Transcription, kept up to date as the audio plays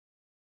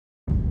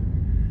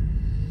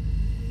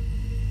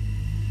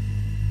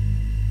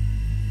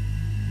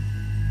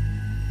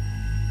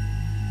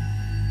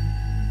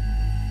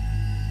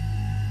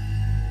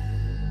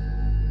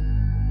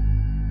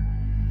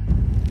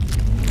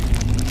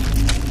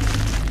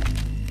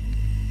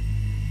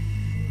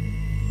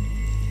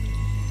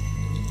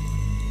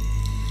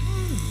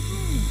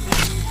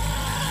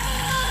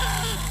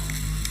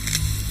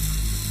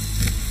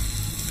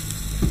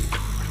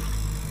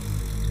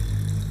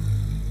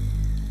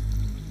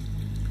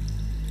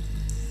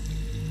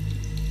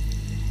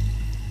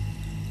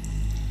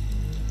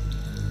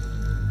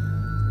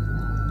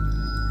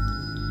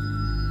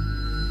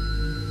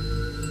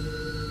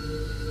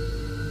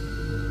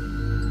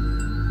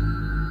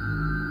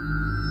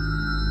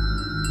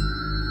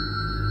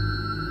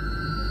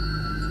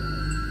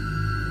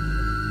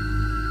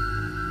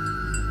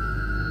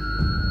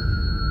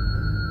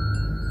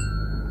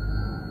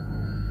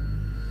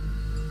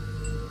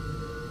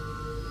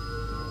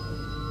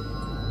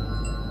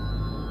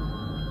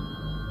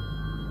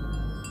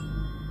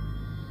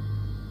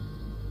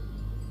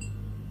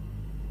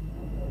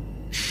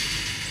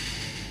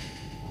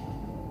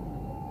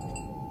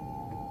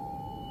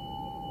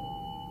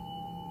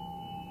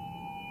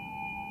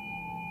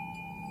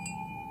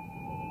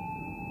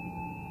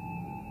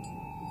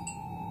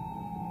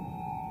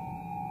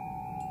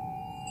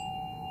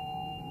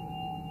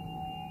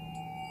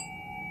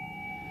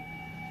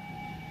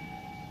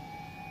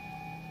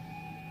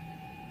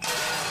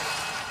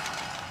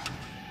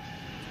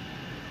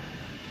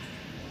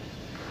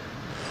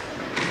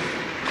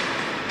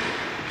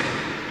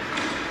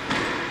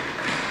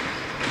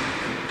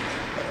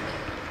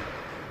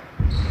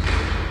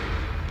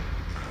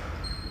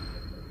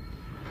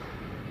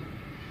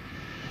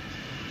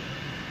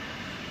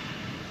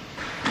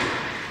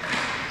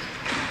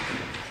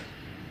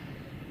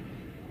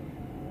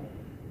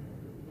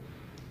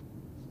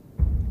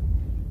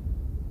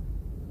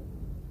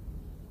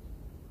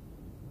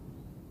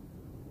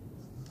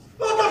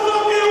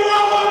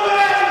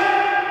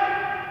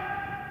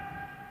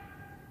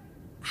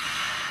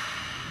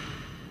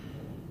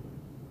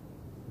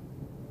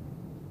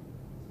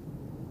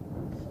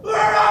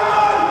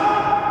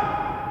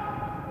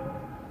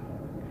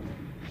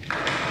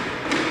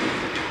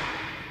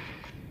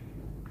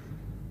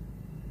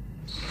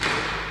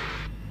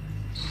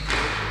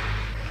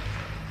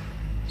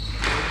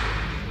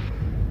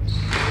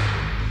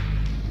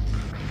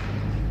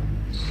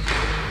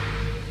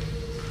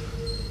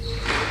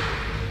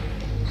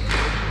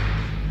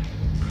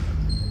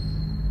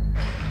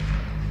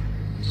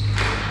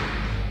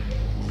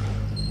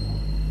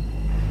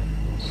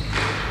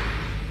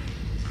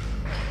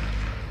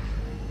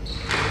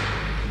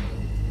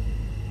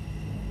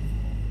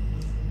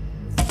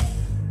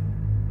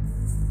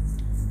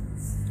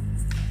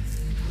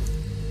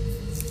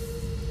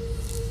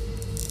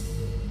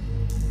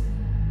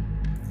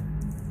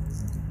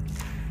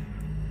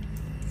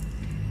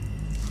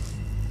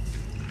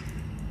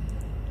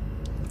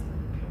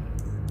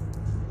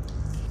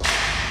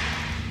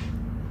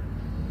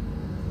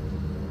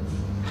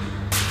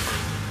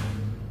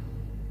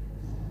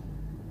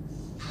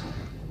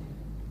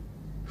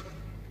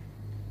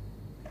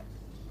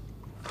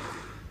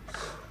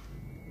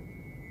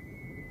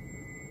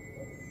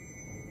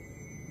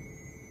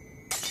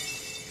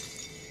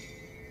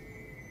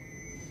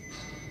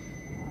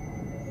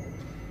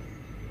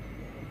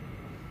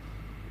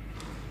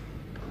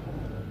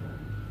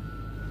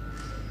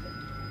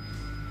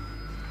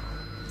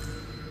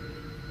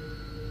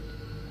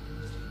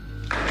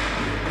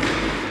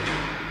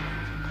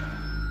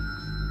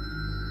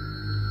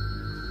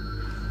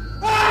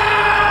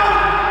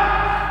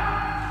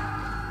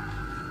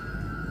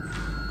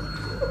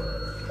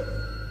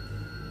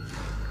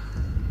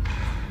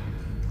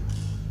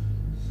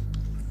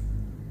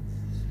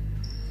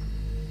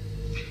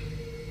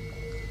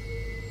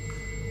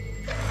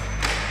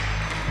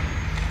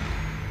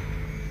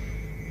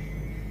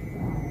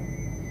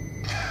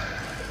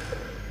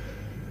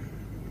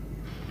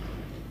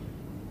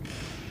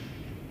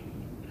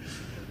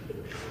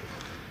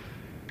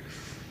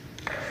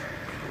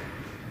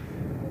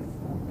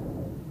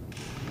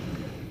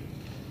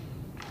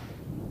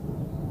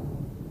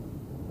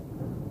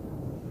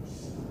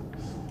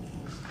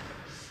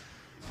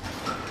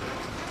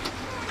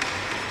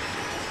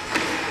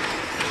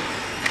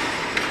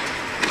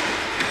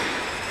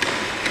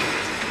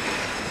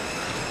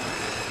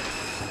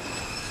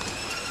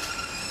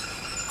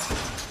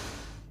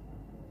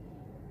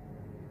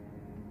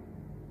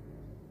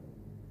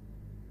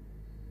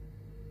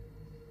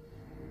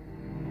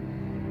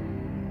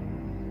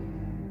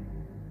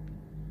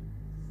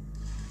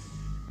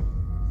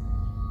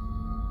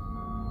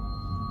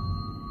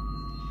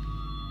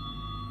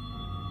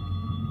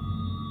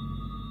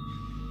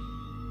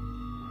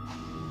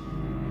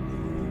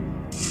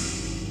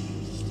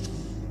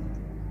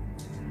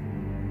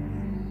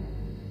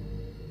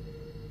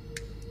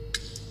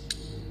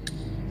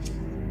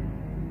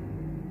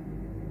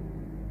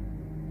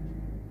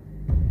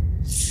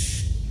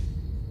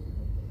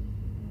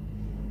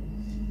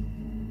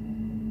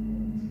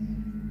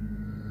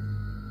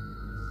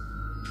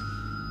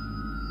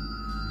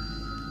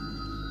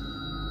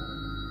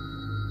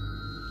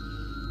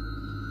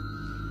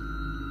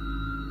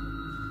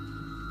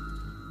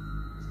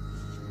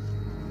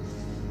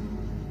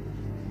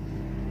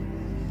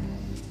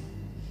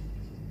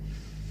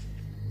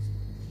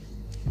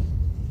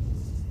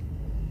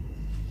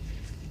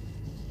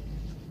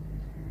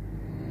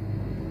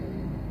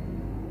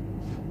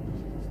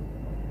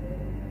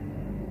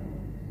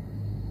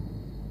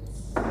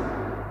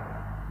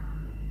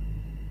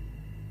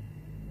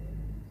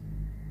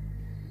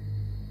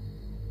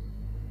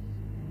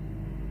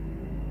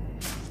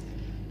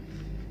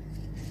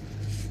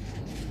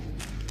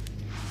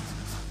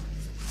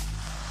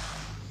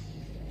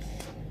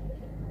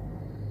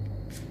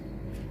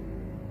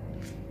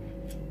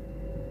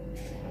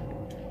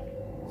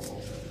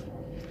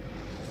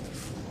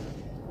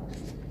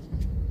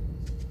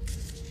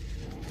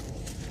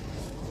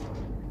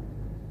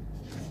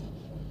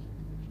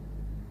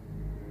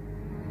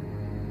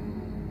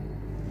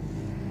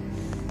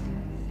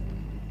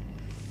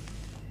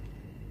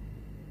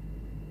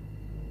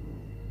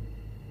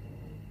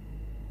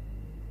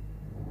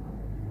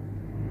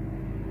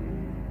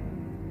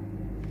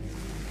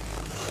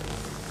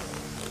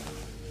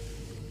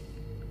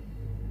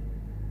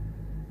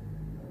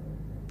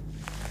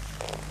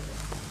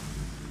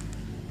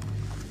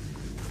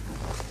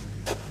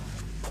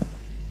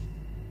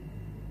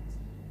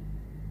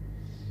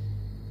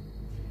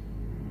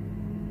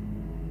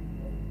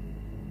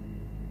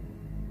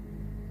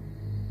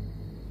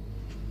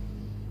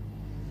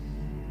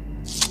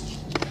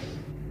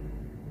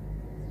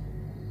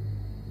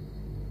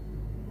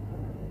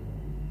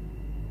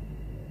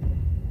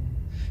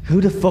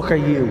Who the fuck are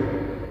you?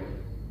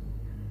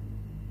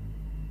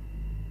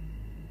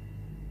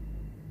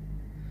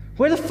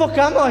 Where the fuck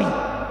am I?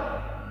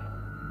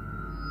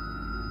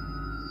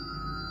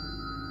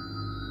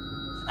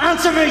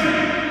 Answer me!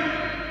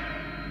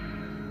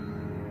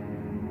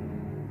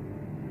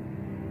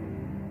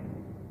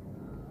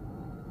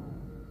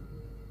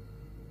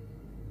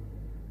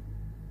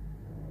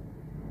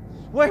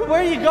 Where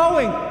are you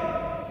going?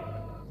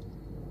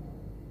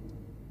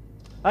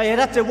 Oh yeah,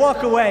 that's it,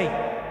 walk away.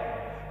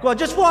 Go on,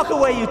 just walk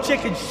away, you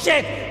chicken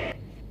shit!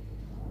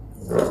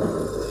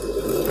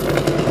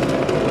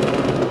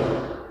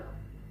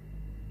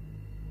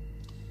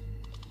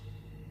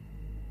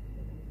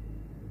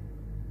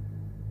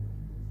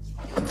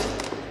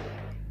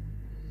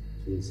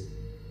 Please.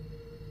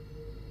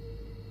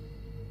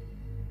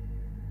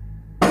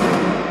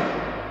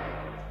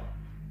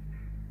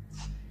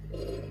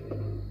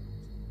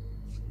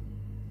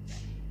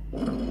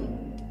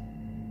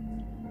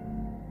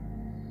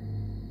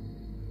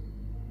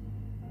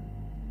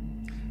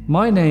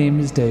 My name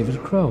is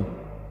David Crow.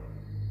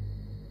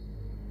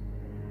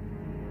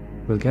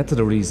 We'll get to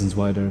the reasons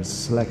why there's a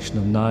selection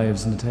of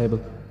knives on the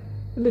table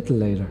a little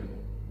later.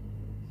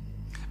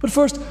 But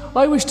first,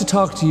 I wish to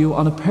talk to you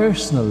on a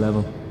personal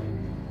level.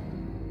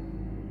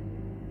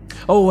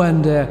 Oh,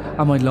 and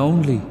am I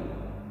lonely?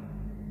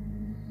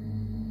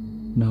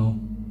 No.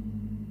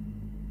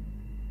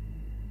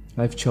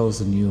 I've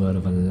chosen you out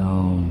of a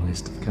long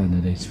list of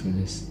candidates for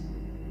this.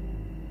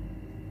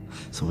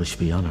 So I should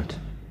be honoured.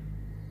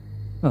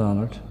 Not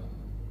honoured.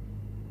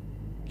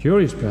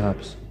 Curious,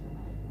 perhaps.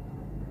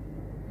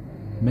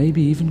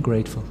 Maybe even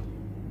grateful.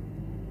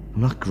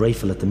 I'm not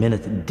grateful at the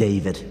minute,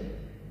 David.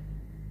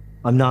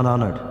 I'm not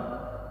honoured.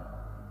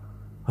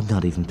 I'm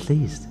not even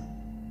pleased.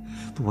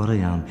 But what I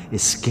am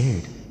is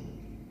scared.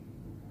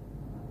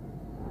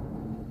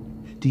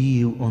 Do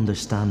you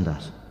understand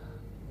that?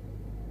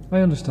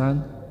 I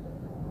understand.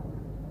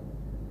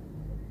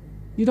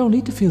 You don't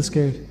need to feel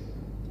scared.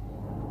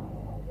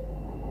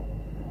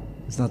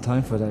 It's not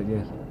time for that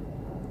yet.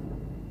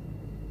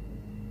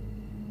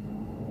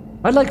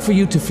 I'd like for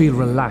you to feel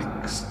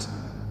relaxed.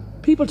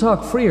 People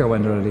talk freer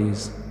when they're at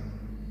ease.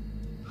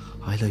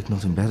 I like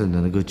nothing better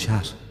than a good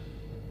chat.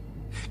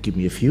 Give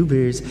me a few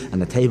beers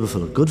and a table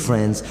full of good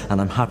friends and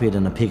I'm happier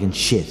than a pig in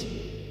shit.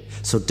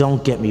 So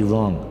don't get me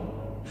wrong.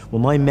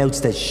 When my mouth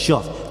stays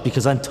shut it's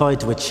because I'm tied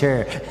to a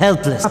chair,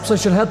 helpless. Perhaps I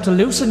should help to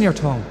loosen your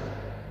tongue.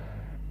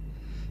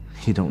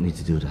 You don't need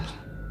to do that.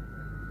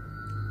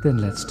 Then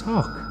let's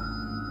talk.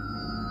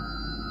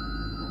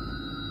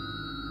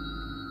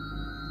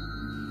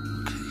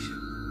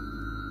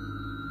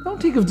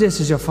 Don't think of this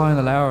as your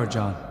final hour,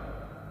 John.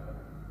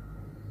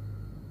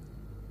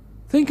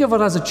 Think of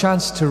it as a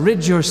chance to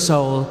rid your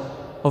soul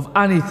of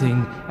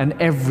anything and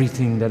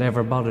everything that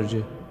ever bothered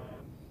you.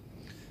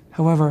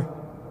 However,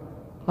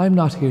 I'm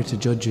not here to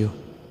judge you.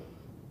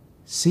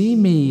 See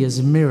me as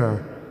a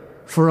mirror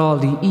for all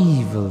the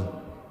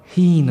evil,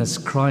 heinous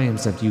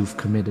crimes that you've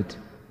committed.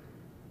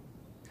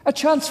 A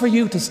chance for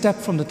you to step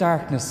from the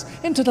darkness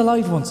into the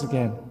light once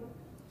again.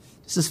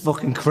 This is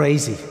fucking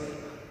crazy.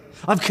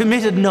 I've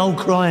committed no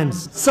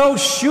crimes. So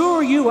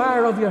sure you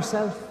are of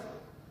yourself.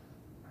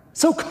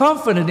 So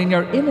confident in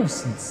your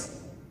innocence.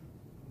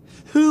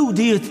 Who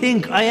do you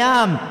think I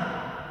am?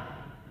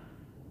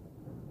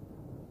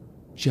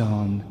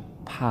 John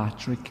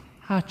Patrick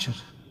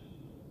Hatchett.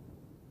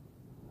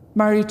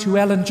 Married to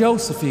Ellen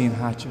Josephine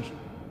Hatchett.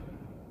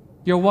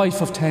 Your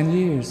wife of 10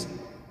 years.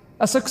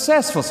 A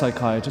successful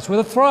psychiatrist with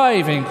a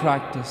thriving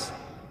practice.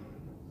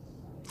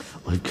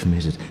 I've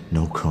committed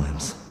no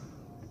crimes.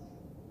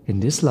 In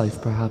this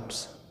life,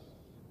 perhaps.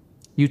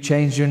 You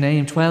changed your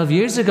name 12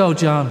 years ago,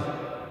 John.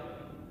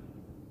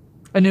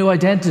 A new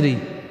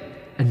identity.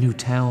 A new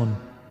town.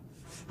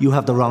 You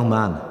have the wrong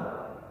man.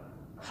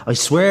 I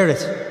swear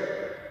it.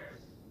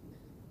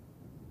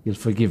 You'll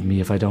forgive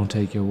me if I don't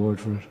take your word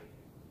for it.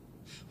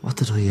 What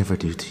did I ever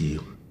do to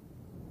you?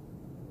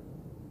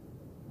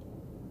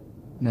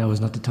 Now is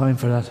not the time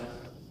for that.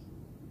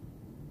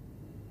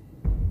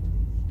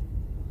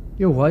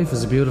 Your wife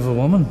is a beautiful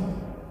woman.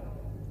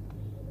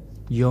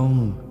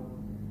 Young,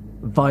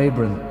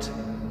 vibrant,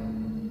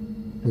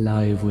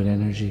 alive with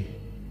energy.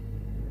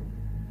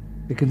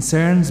 It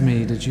concerns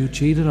me that you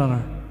cheated on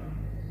her.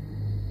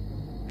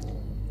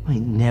 I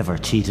never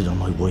cheated on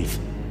my wife.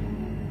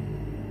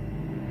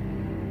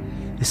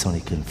 This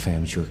only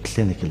confirms your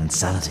clinical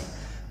insanity.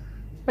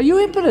 Are you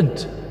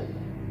impotent?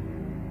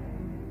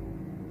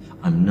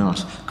 I'm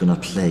not gonna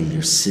play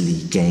your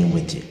silly game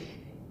with you.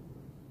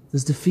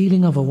 Does the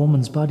feeling of a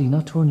woman's body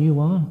not turn you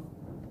on?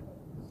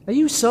 Are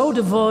you so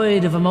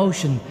devoid of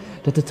emotion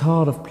that the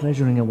thought of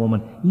pleasuring a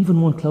woman, even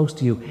one close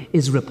to you,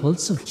 is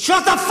repulsive?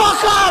 Shut the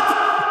fuck up!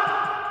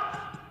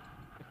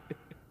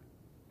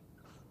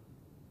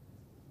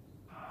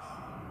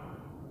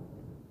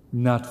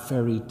 Not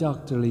very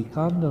doctorly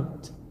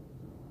conduct.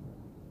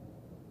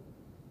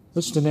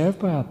 Touched the nerve,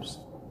 perhaps?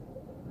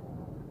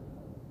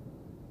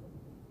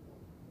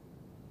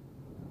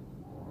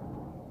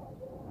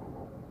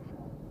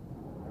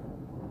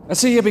 I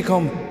see you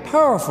become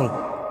powerful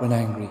when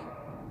angry.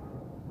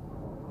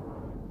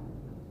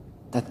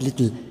 That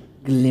little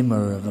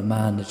glimmer of a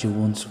man that you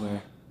once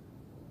were.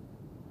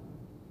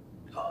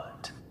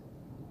 Good.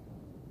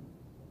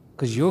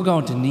 Because you're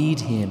going to need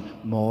him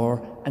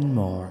more and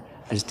more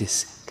as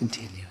this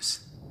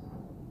continues.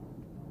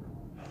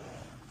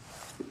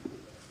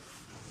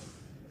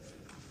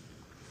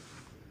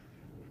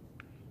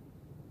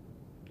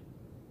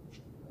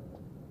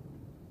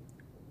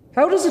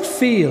 How does it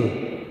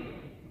feel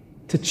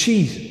to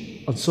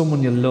cheat on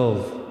someone you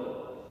love?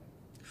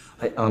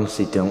 I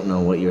honestly don't know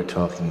what you're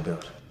talking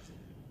about.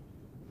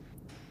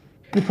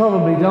 You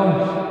probably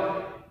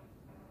don't.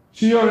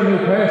 So you're a new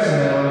person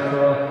now,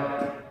 after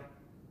all.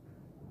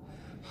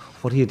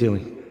 What are you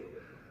doing?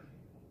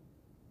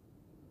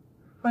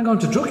 I'm going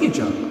to drug you,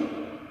 John.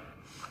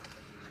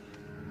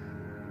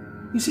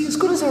 You see, as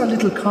good as our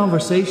little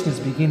conversation is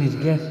beginning to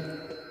get,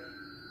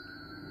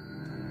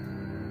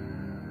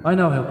 I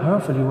know how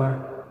powerful you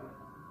are.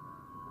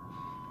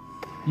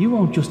 You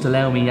won't just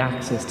allow me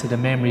access to the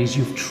memories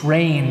you've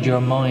trained your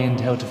mind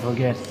how to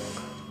forget.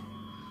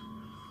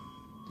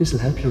 This'll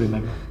help you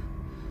remember.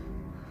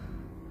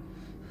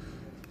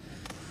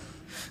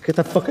 Get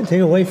that fucking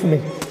thing away from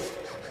me.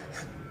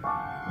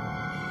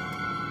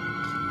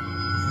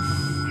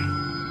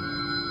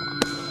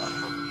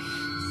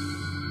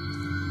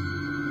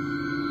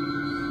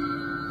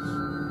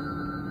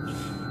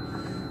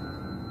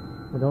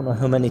 I don't know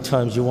how many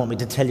times you want me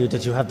to tell you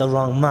that you have the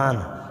wrong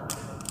man.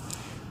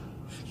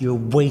 You're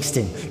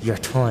wasting your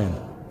time.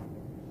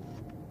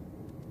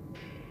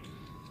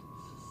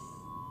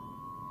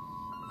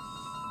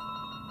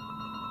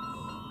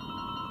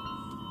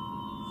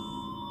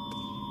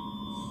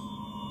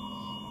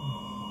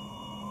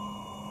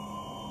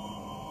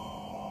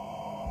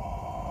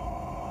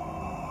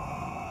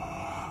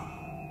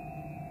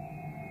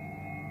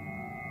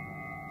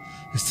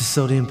 It's the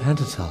sodium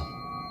pentothal.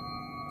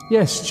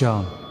 Yes,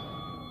 John.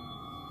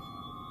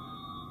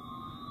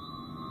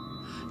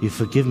 You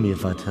forgive me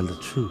if I tell the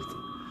truth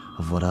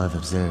of what I've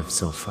observed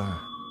so far.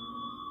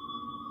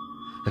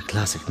 A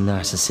classic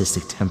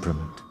narcissistic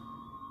temperament,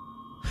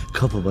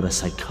 coupled with a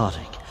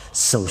psychotic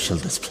social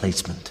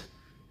displacement,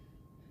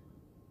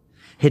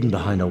 hidden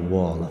behind a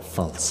wall of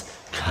false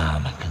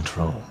calm and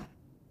control.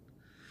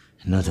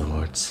 In other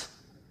words,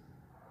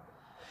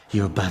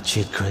 you're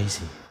batshit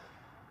crazy.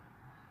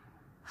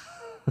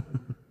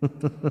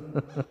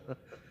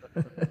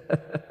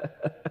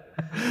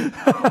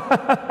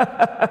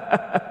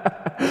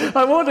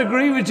 I won't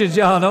agree with you,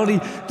 John, only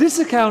this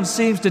account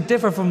seems to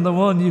differ from the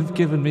one you've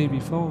given me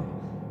before.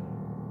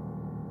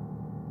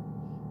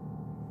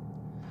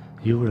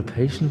 You were a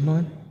patient of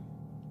mine?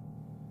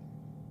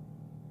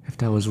 If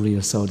that was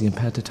real sodium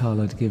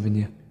pentothal I'd given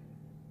you,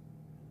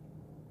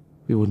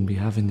 we wouldn't be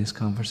having this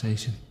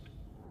conversation.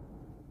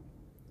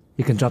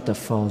 You can drop that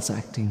false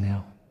acting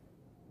now.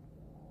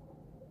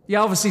 You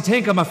obviously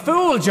think I'm a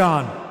fool,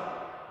 John.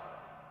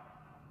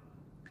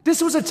 This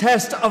was a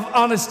test of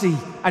honesty,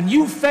 and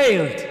you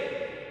failed.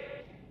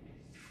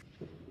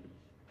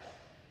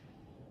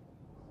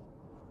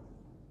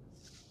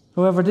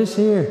 However, this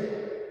here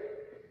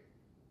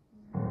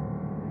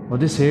will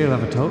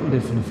have a total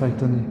different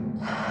effect on you.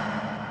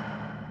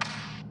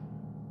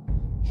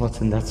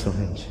 What's in that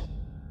syringe?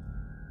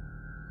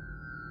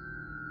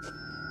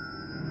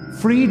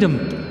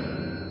 Freedom.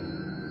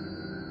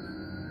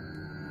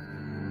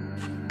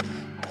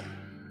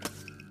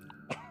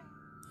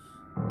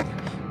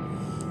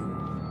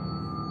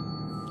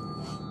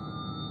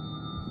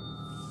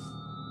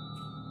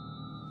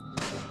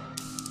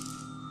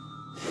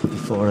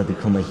 Before I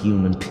become a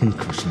human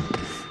pincushion,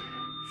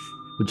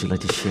 would you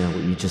like to share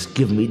what you just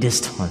given me this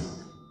time?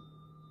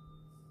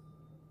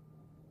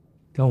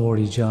 Don't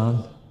worry,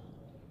 John.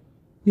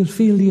 You'll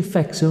feel the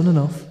effect soon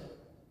enough.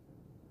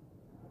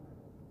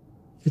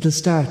 It'll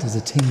start as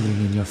a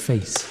tingling in your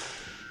face,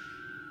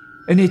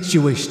 an itch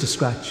you wish to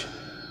scratch.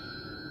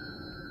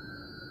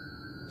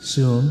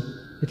 Soon,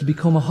 it'll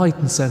become a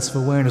heightened sense of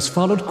awareness,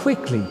 followed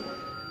quickly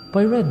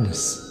by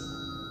redness,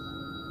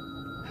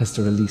 as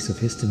the release of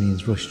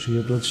histamines rush through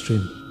your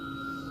bloodstream.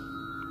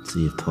 So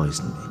you've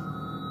poisoned me.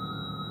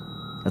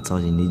 That's all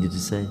you needed to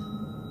say?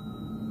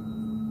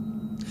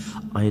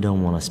 I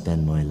don't want to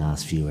spend my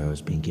last few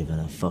hours being given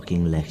a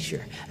fucking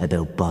lecture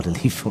about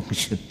bodily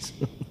functions.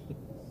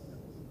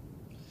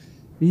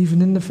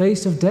 Even in the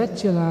face of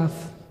death, you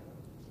laugh.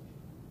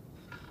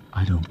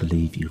 I don't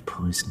believe you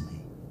poisoned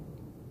me.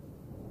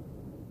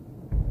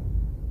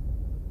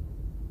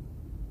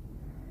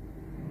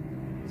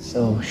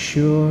 So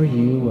sure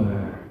you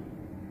are.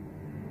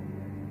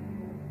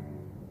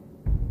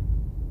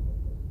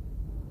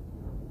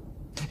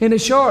 In a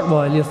short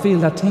while, you'll feel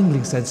that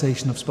tingling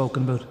sensation I've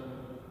spoken about.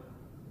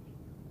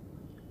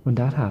 When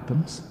that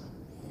happens,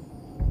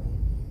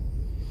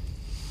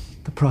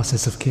 the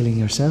process of killing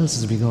your cells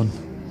has begun.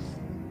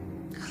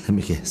 Let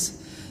me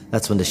guess.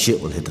 That's when the shit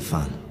will hit the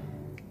fan.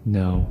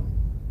 No.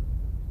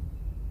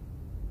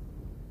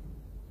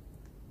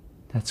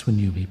 That's when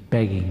you'll be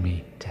begging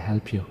me to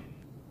help you.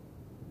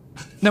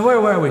 Now,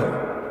 where were we?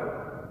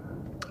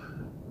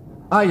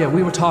 Ah yeah,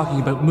 we were talking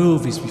about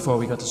movies before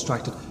we got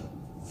distracted.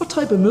 What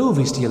type of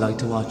movies do you like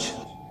to watch?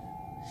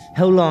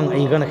 How long are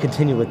you going to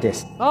continue with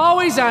this?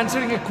 Always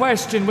answering a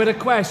question with a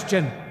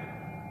question.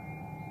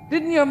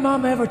 Didn't your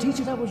mom ever teach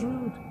you that was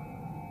rude?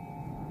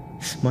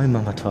 My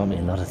mama taught me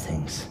a lot of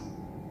things.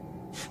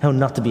 How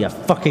not to be a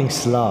fucking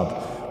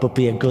slob, but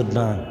be a good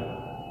man.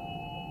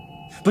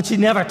 But she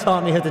never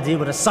taught me how to deal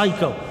with a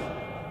psycho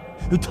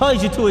who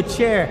ties you to a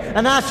chair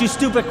and asks you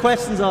stupid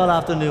questions all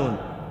afternoon.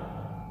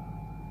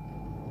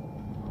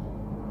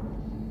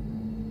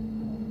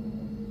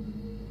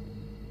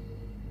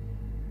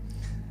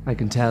 I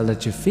can tell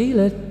that you feel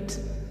it.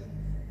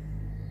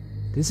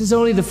 This is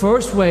only the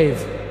first wave.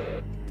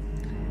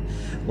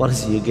 What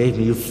is it you gave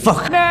me, you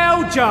fuck?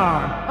 Now,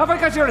 John! Have I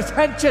got your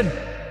attention?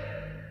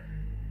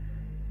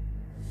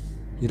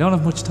 You don't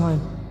have much time.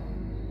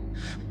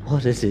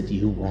 What is it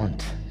you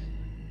want?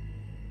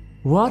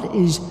 What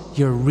is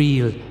your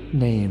real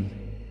name?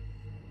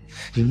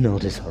 You know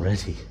this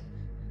already.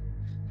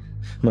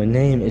 My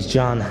name is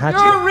John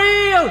Hatchett. Your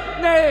real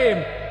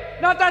name!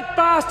 Not that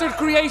bastard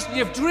creation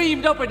you've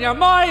dreamed up in your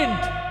mind!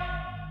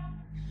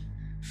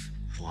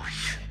 Why?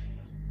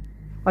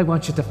 I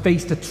want you to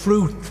face the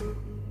truth.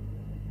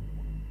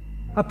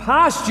 A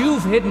past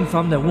you've hidden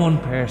from the one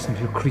person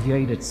who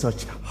created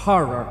such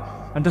horror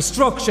and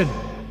destruction.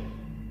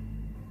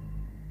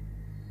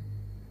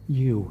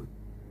 You.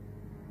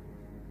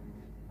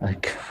 I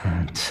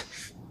can't.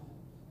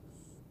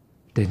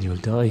 Then you'll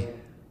die.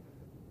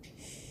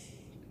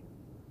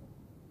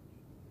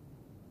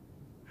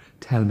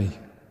 Tell me.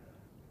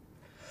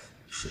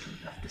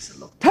 Shouldn't have this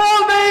alone.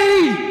 Tell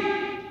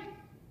me!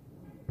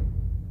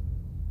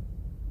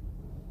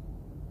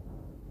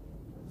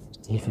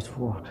 David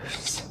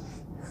Waters.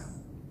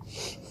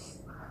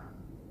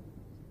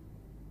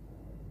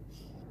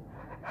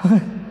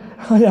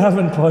 I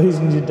haven't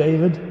poisoned you,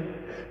 David.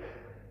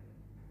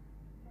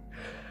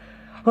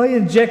 I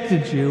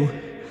injected you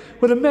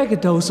with a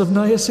megadose of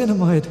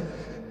niacinamide.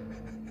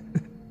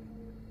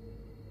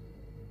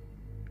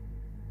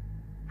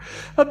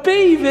 A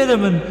B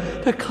vitamin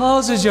that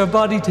causes your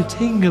body to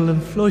tingle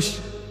and flush.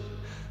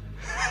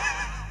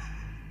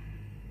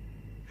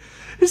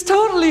 It's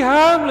totally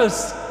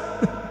harmless.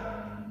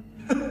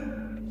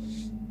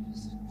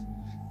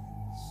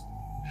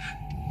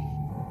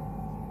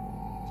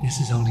 This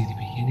is only the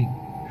beginning.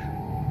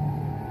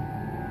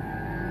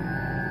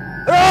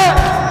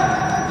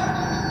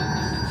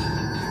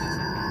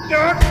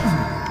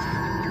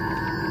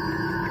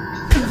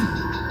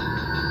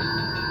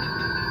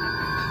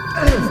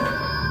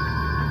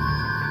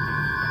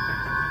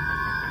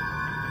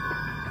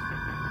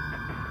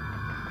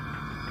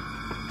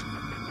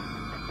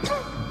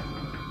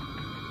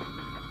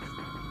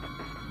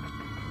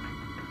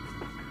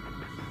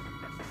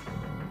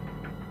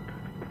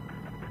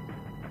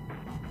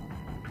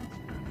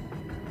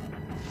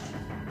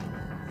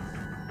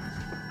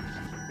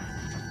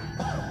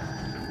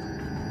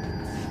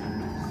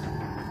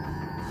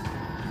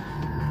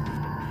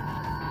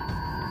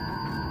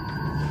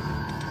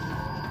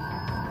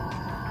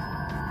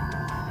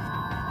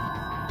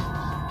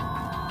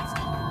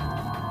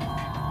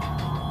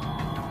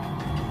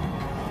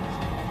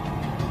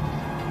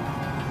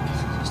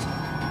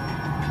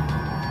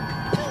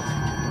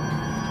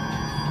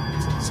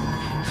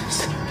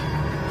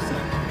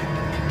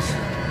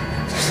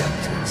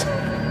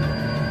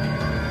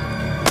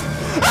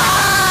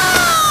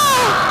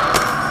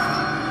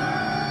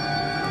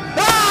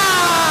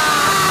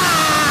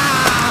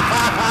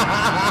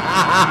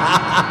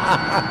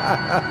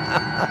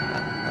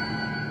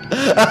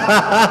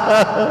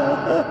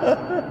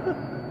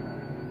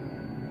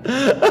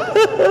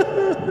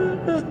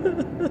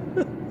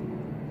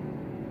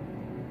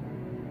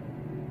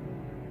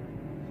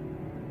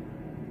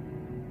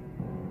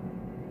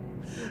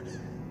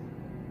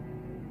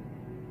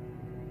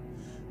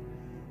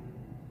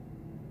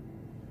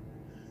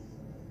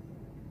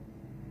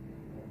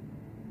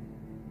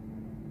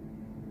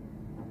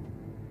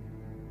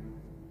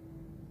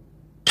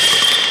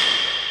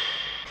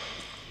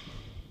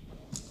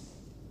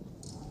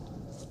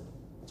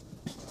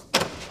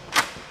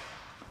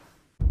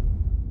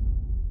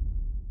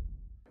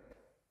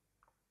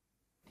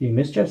 Do you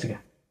miss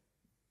Jessica?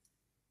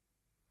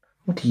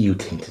 What do you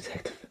think,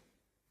 Detective?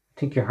 I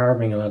think you're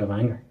harbouring a lot of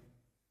anger.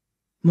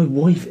 My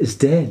wife is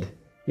dead.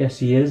 Yes,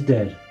 she is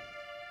dead.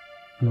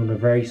 And under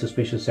very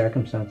suspicious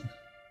circumstances.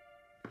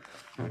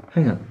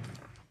 Hang on.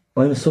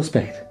 I'm a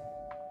suspect.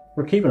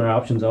 We're keeping our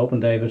options open,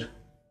 David.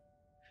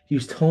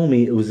 You told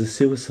me it was a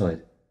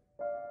suicide.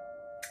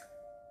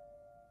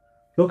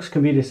 Looks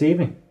can be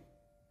deceiving.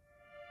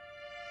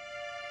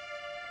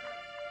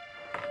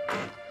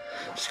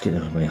 Just get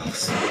out of my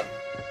office.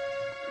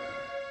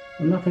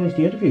 I'm not finished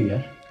the interview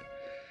yet.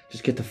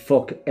 Just get the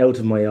fuck out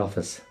of my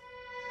office.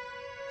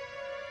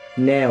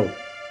 Now.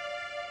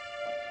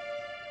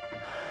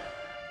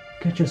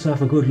 Get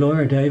yourself a good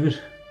lawyer, David.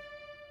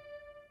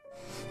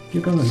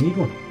 You're gonna need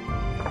one.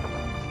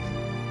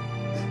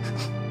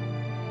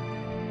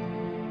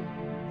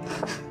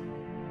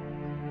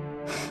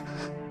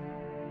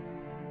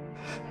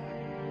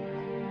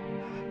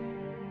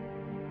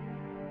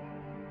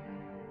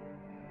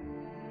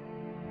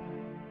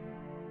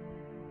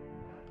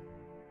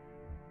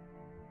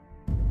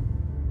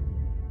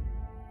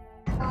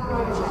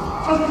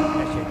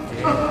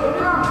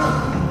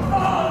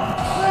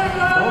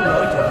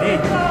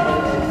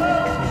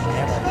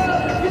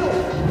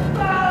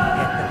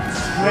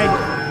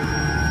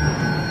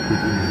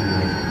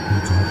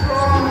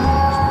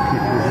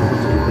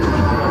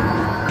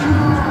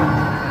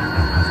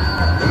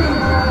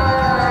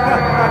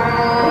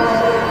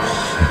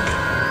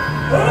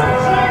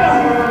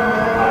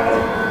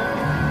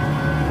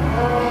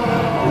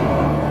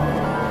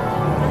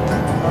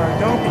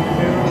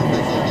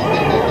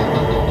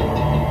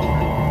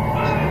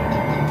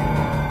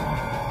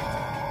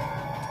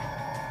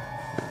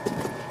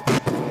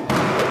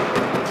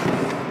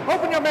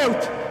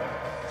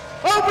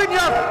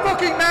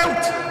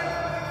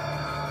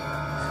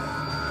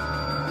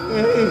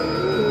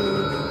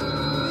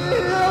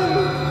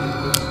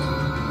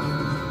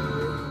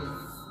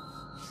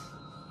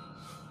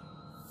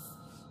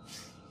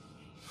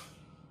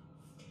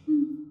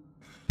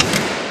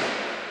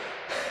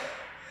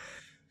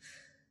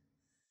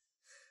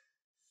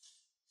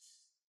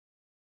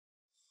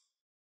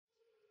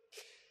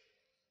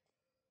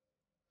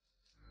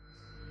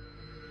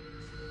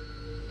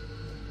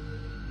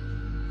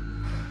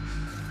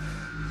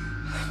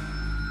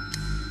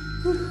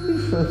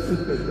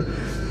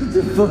 It's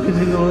a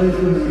fucking noise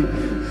for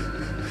me.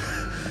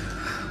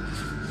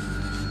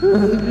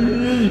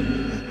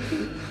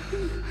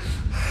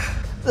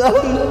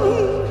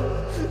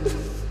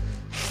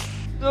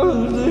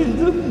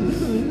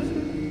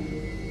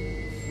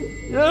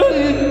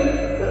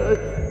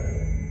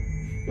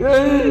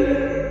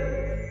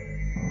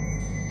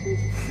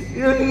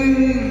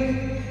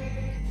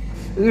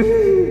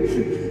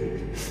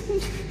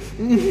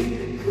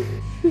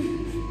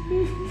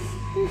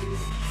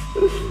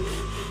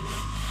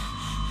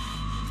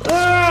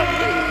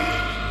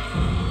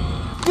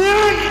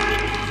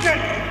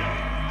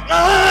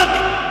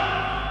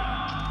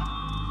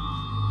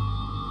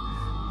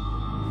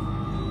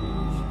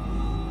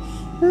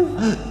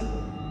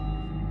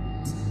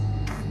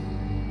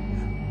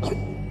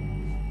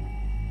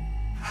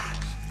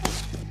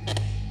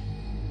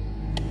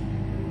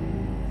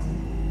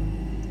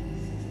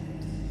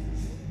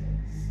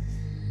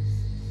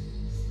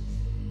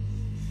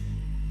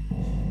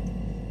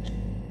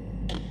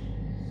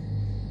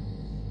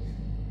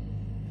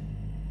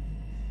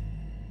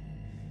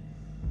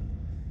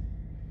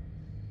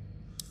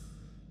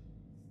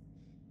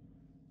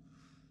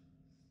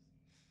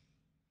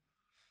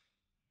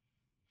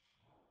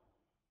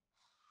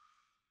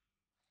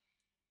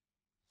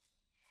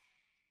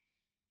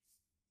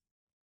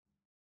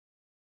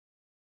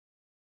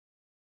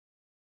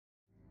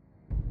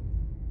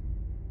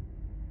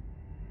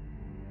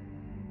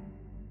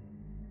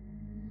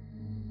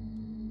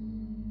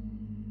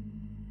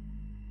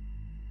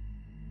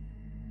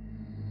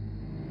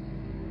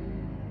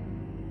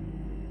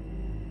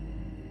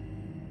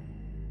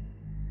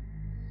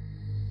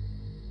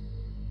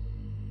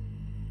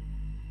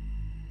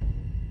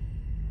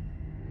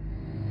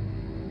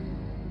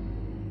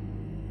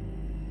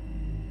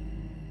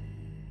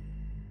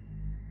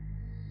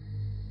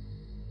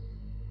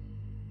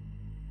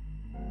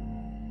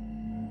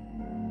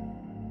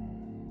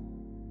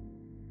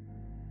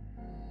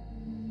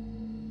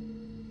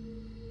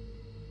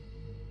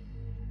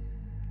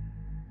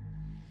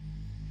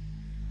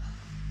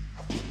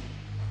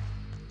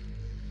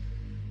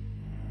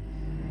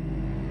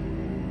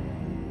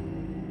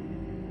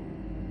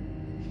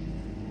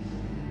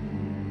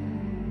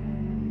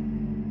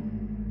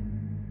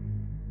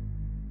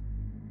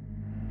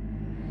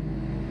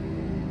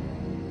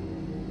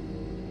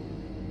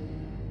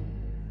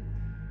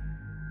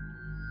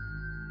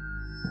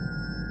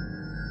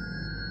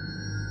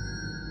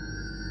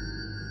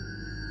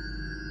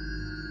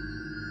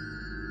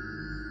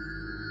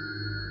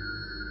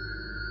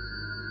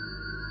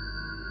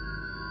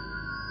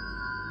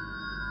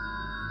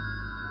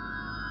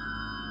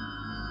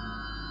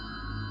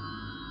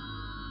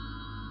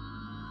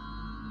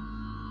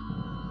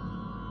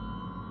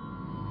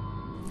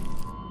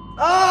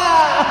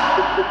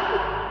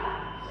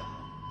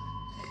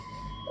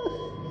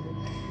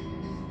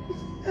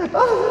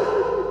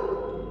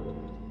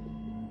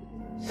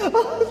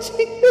 Oh,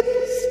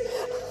 Jesus.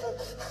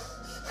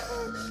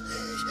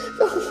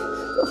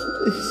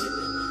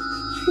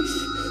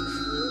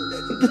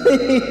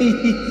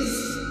 Please.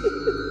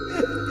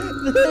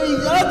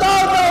 Please. Oh,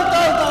 no.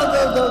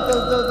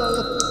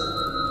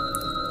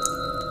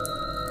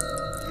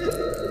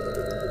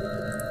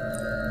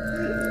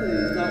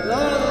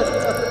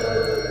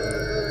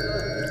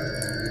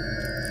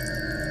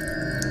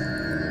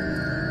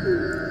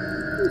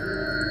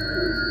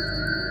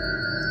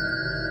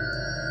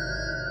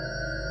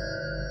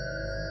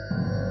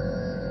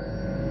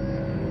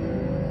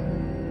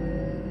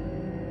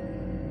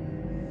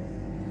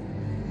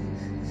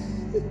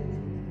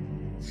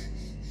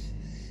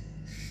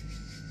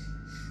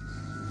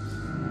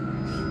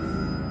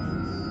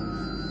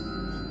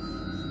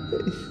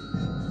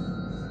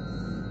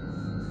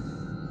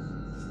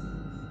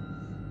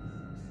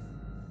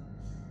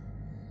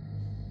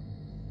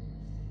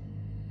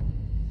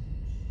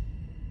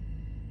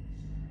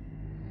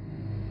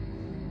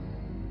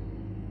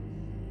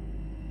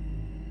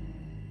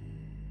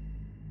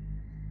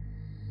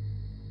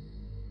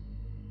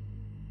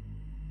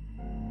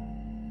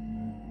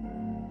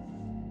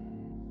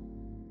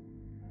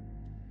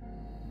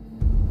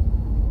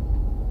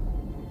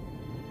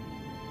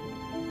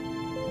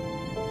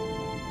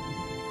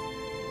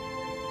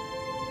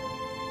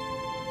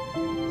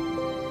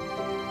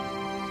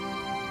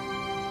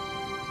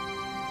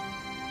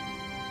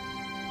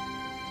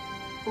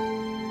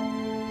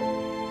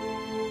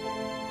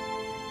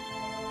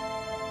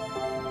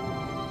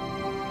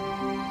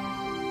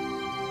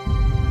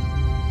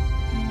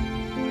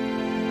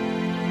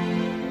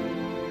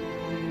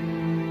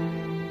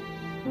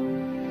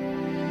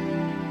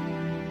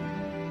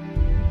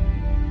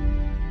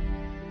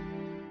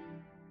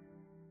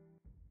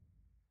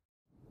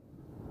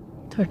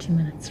 30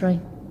 minutes,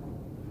 right?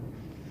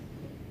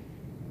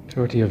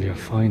 30 of your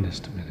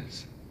finest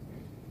minutes.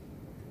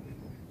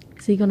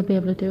 Is he going to be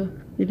able to do it?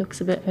 He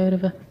looks a bit out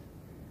of it.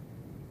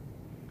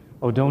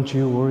 Oh, don't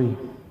you worry.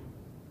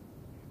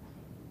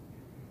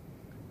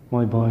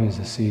 My boy is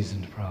a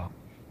seasoned pro.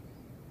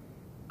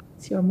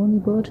 It's your money,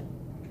 bud.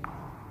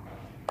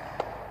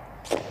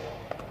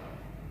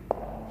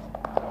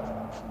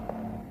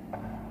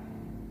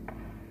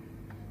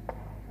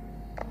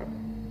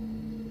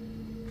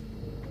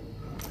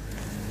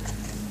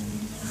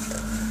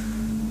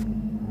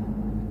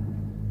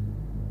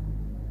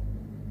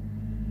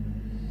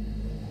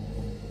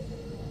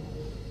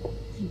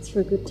 Thanks for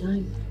a good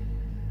time.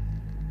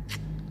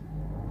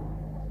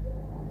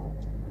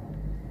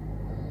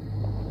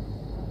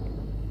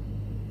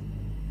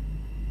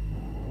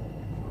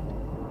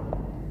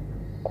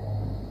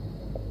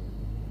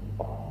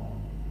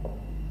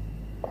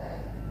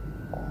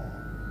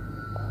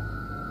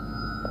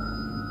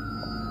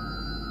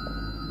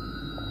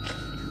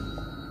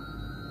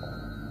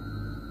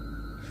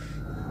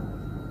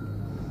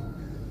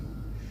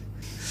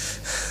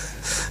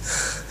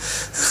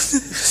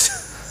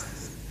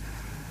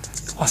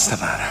 What's the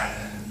matter?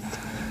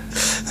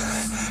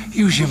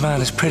 Usually your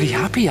man is pretty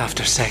happy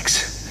after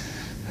sex.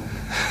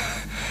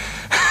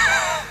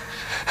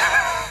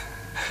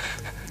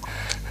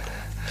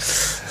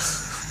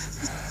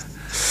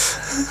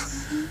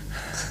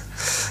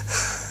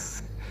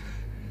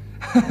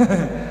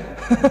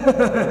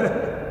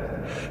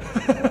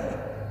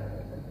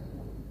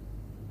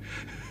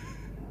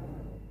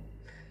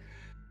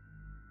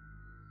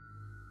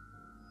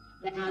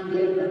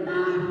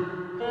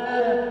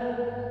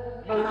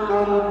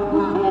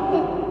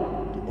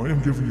 I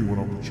am giving you an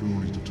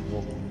opportunity to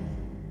talk.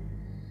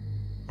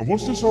 And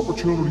once this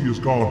opportunity is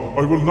gone,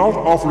 I will not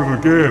offer it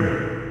again.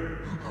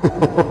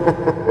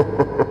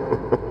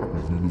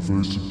 Even if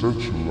I said that,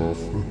 you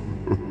laugh.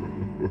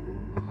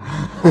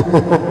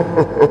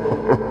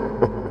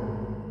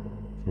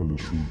 Tell the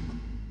truth.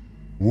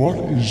 What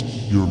is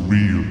your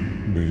real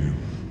name?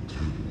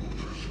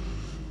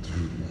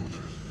 David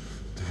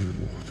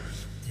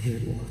Waters.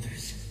 David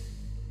Waters.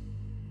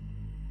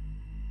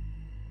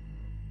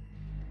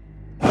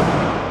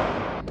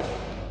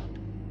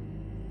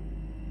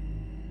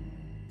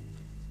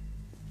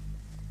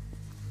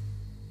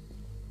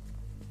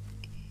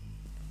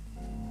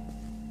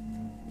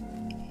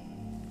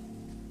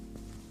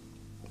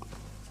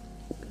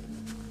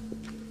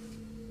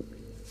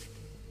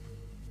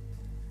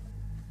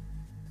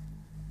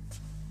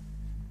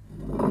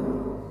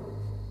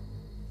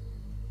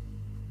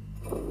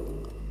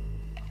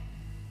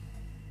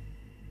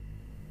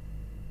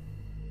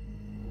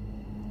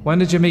 When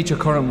did you meet your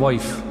current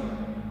wife?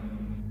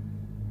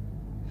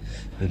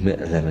 We met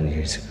 11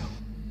 years ago.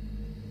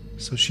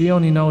 So she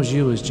only knows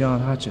you as John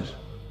Hatchett.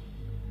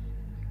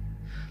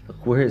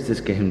 Look, where is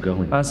this game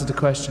going? Answer the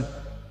question.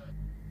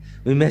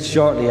 We met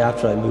shortly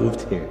after I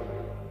moved here.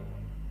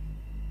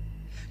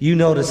 You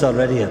know this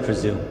already, I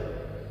presume.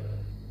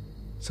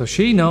 So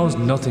she knows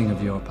nothing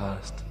of your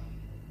past.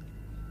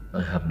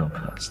 I have no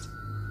past.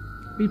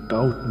 We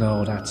both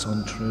know that's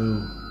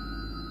untrue.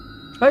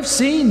 I've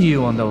seen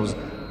you on those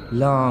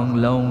long,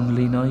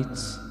 lonely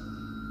nights.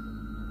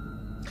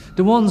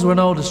 The ones where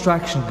no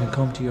distraction can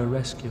come to your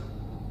rescue.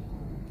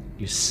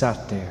 You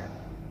sat there,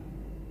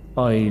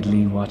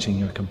 idly watching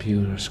your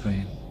computer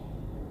screen,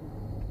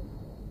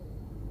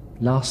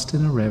 lost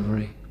in a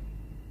reverie.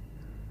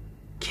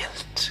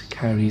 Guilt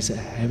carries a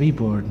heavy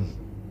burden.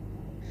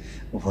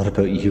 What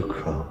about you,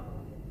 Crow?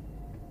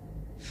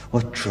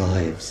 What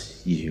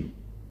drives you?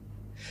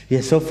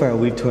 Yeah, so far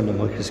we've turned the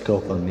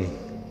microscope on me.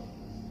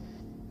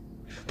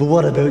 But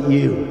what about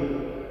you?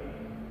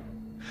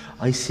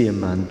 I see a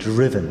man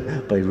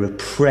driven by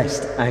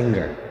repressed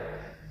anger.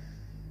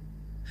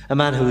 A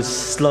man who is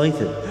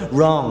slighted,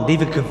 wronged,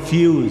 even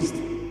confused.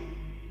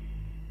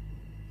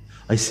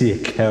 I see a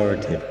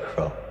coward, David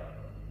Crow.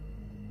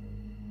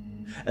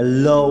 A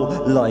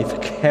low-life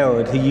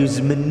coward who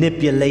uses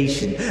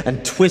manipulation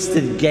and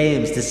twisted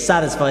games to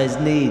satisfy his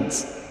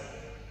needs.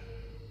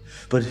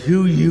 But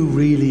who you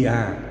really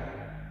are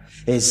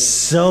is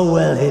so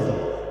well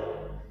hidden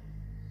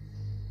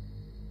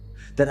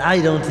that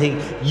I don't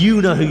think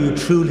you know who you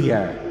truly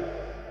are.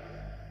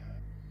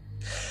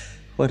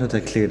 Why don't I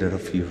clear that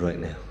up for you right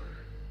now?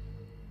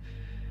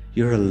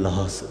 You're a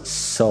lost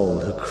soul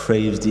who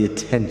craves the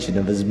attention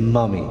of his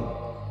mummy.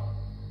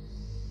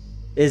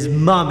 His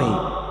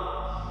mummy!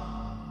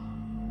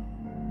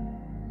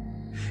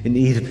 In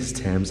Oedipus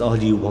terms, all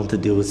you want to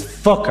do is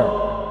fuck her.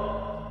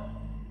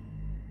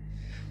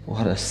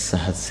 What a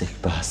sad,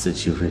 sick bastard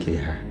you really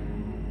are.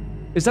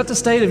 Is that the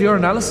state of your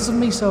analysis of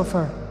me so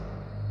far?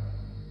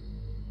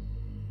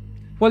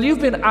 Well,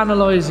 you've been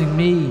analysing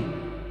me.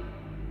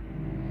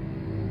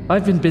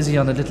 I've been busy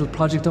on a little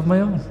project of my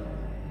own.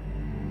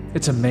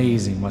 It's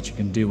amazing what you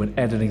can do with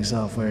editing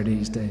software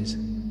these days.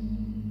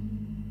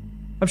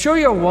 I'm sure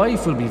your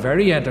wife will be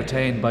very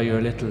entertained by your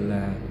little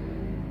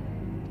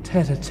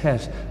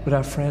tete-a-tete with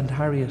our friend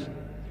Harriet.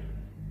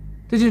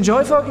 Did you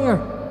enjoy fucking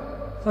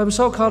her? I was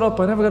so caught up,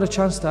 I never got a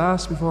chance to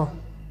ask before.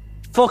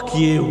 Fuck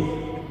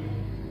you!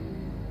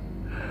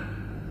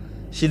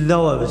 She'll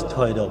know I was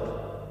tied up.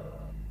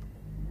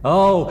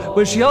 Oh,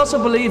 well, she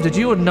also believed that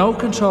you had no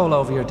control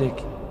over your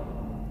dick.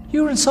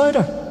 You were inside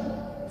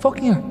her,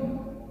 fucking her.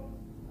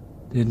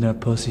 Didn't her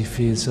pussy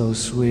feel so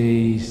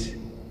sweet?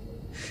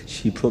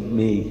 She put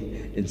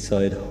me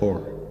inside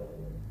her.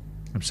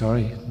 I'm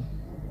sorry.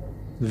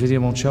 The video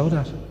won't show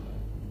that.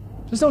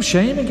 There's no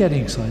shame in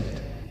getting excited.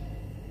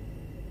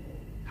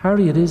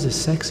 Harriet is a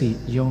sexy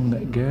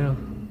young girl.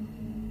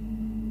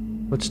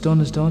 What's done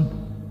is done.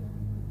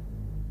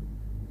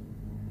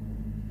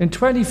 In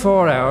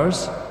 24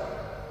 hours,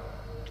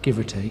 give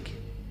or take,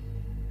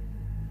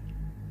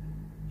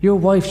 your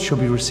wife should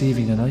be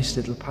receiving a nice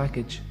little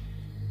package.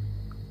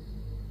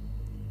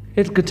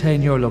 It'll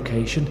contain your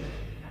location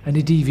and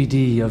a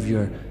DVD of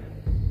your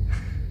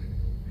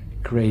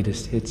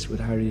greatest hits with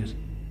Harriet.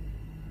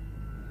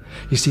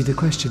 You see, the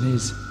question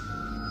is,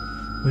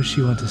 will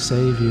she want to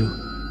save you,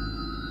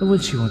 or will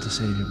she want to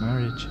save your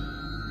marriage?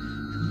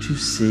 Don't you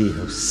see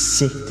how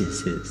sick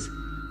this is?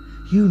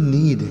 You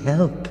need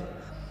help.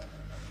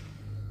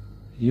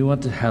 You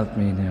want to help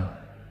me now?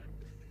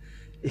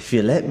 If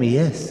you let me,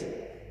 yes.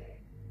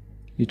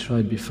 You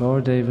tried before,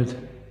 David.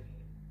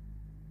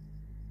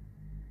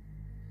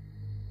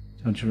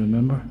 Don't you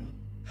remember?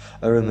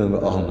 I remember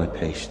all my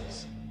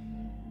patients.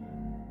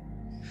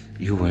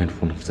 You weren't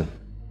one of them.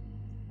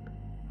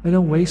 I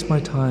don't waste my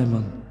time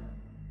on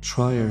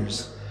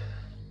triers,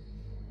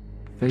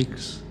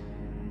 fakes.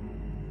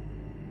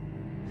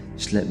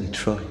 Just let me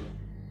try.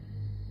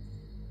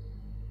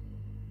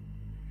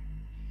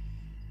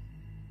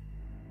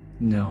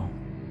 No.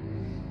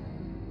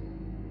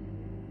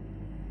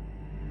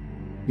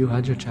 You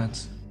had your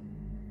chance.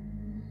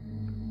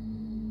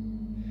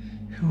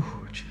 Who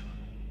hurt you?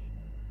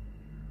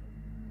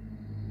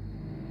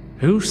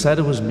 Who said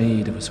it was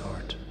me that was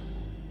hurt?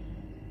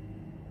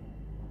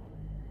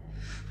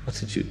 What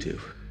did you do?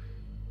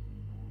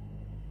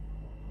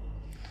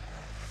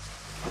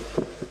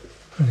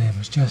 Her name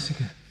was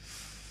Jessica.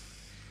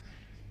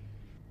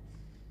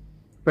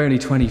 Barely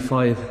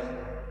 25.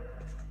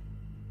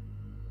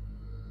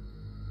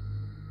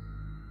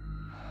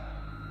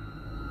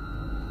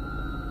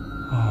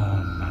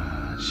 Oh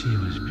man, she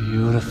was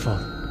beautiful.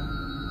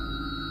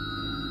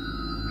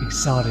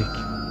 Exotic.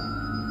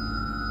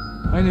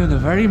 I knew the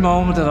very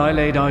moment that I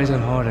laid eyes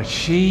on her that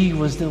she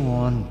was the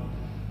one.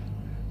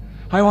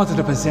 I wanted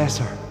to possess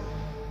her,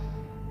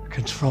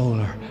 control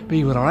her,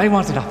 be with her. I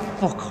wanted to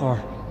fuck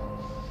her.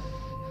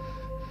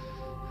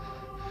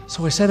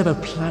 So I set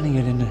about planning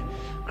it in the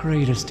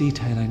greatest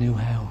detail I knew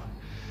how.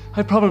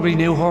 I probably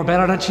knew her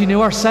better than she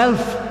knew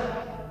herself.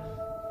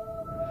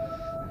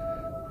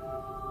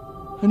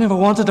 I never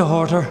wanted to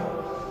hurt her.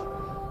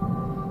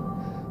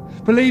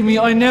 Believe me,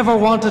 I never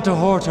wanted to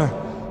hurt her.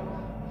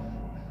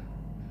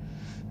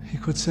 You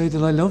could say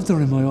that I loved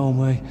her in my own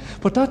way,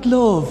 but that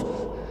love,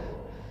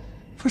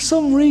 for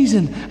some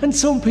reason, and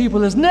some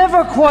people, is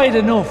never quite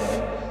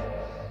enough.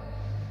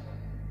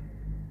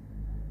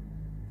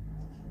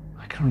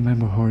 I can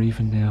remember her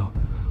even now,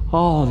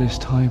 all this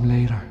time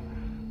later.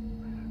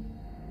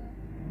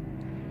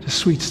 The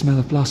sweet smell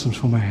of blossoms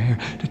from her hair,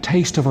 the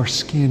taste of her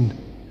skin.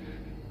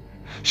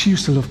 She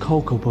used to love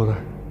cocoa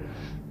butter.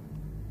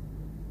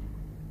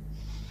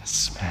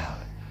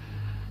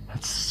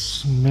 That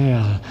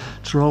smell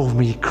drove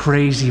me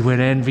crazy with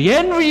envy.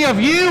 Envy of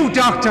you,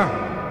 Doctor!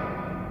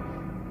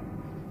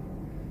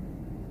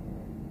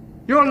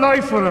 Your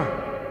life with her.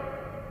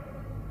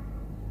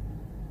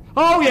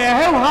 Oh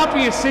yeah, how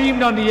happy it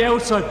seemed on the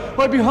outside,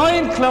 while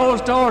behind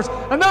closed doors,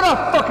 another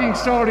fucking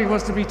story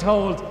was to be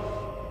told.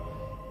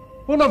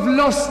 One of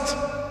lust,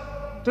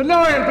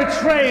 denial,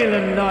 betrayal,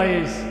 and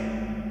lies.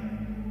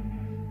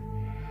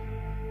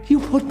 You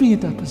put me in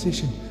that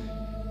position.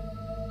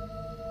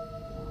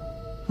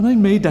 And I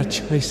made that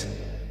choice.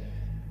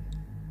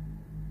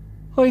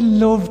 I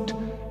loved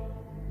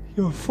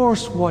your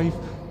first wife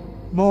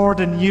more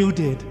than you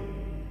did.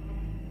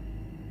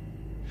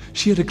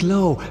 She had a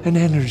glow, an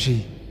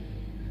energy.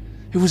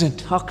 It was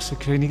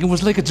intoxicating. It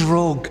was like a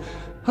drug.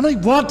 And I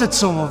wanted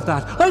some of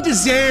that. I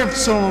deserved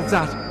some of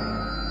that.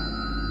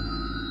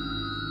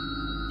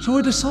 So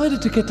I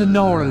decided to get to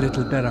know her a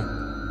little better.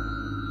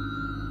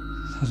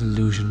 That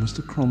illusion was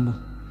to crumble.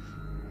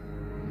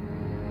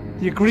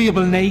 The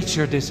agreeable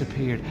nature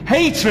disappeared.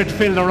 Hatred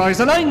filled her eyes,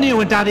 and I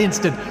knew in that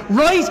instant,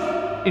 right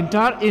in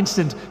that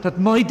instant, that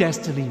my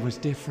destiny was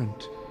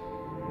different.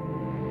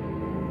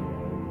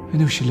 I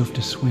knew she loved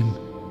to swim.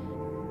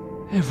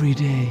 Every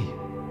day.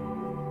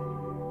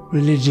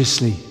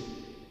 Religiously.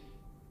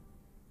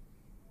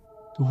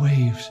 The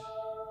waves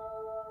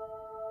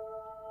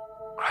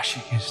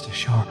crashing against the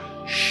shore.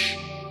 Shh.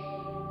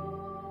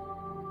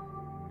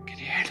 Can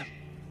you hear them?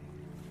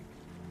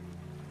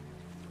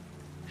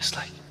 It's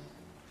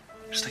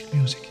like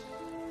music.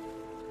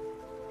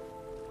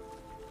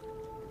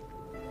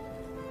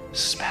 The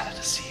smell of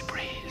the sea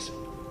breeze.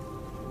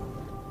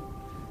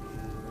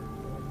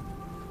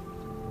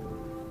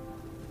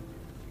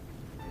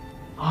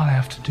 All I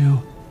have to do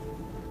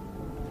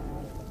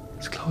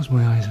Just close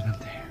my eyes when I'm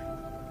there.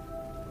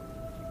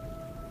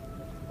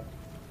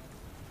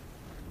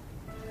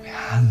 My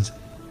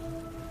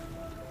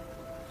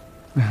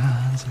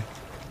hands,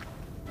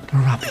 they're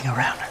wrapping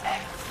around her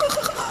neck.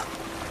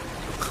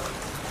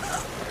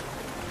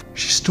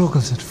 She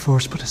struggles at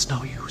first, but it's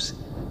no use.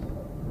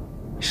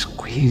 I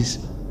squeeze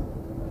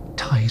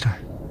tighter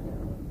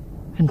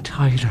and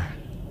tighter.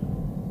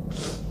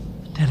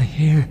 And then I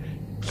hear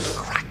a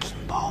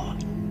cracking bone.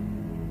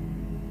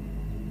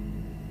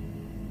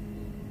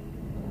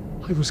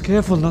 I was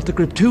careful not to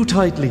grip too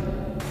tightly.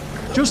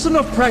 Just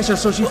enough pressure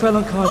so she fell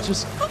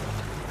unconscious.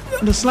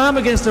 And the slam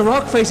against the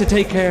rock face to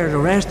take care of the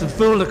rest and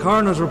fool the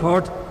coroner's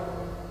report.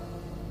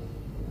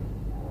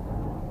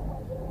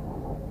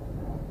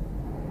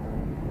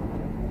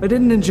 I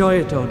didn't enjoy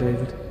it though,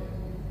 David.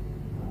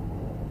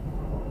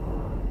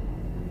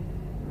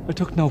 I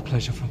took no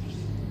pleasure from it.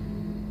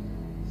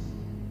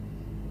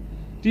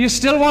 Do you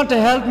still want to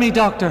help me,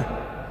 Doctor?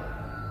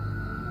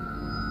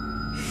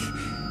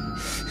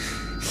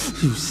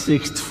 You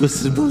sick,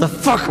 twisted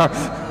motherfucker!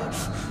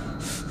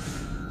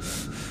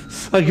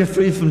 I'll get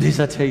free from this,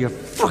 I tear your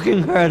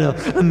fucking heart out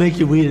and make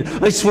you eat it.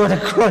 I swear to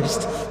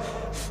Christ!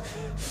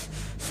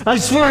 I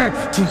swear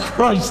to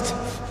Christ!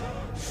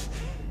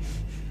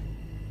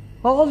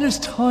 All this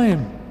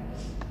time,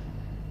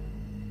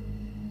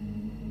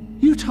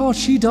 you thought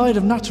she died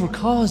of natural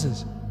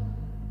causes.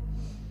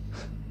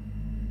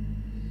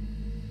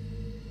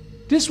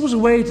 This was a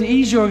way to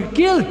ease your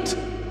guilt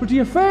for the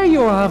affair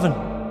you were having.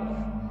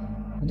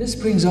 And this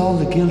brings all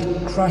the guilt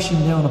crashing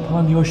down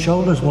upon your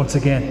shoulders once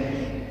again.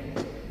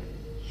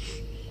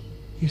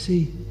 You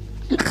see,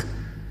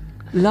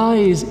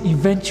 lies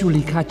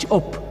eventually catch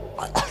up.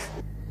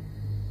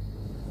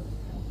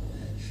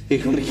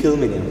 You're going to kill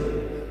me now.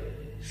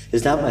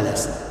 Is that my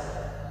lesson?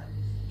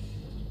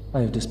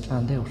 I have this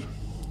planned out,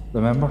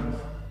 remember?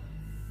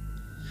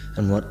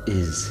 And what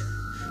is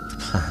the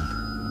plan?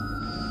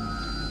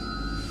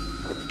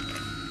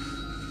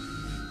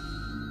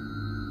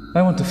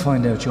 I want to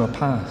find out your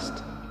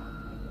past.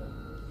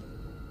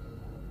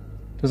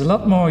 There's a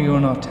lot more you're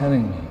not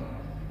telling me,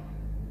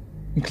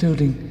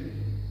 including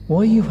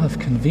why you have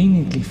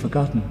conveniently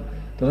forgotten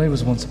that I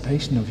was once a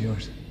patient of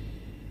yours.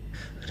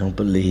 I don't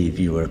believe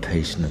you were a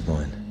patient of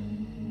mine.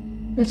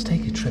 Let's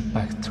take a trip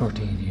back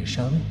 13 years,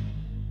 shall we?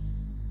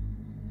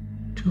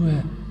 To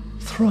a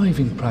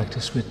thriving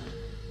practice with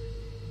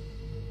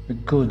a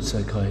good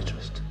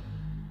psychiatrist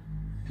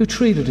who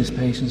treated his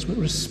patients with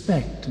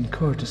respect and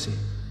courtesy.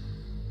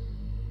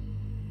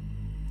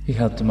 He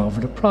helped them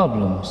over the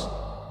problems,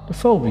 the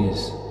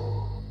phobias,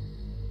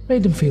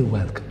 made them feel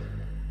welcome,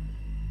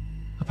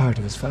 a part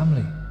of his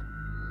family.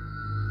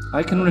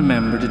 I can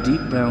remember the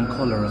deep brown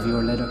colour of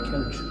your leather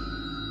couch,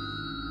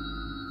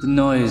 the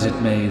noise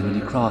it made when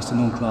you crossed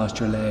and uncrossed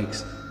your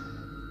legs.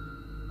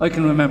 I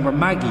can remember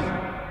Maggie,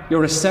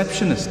 your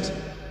receptionist.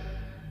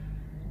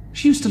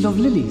 She used to love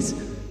lilies,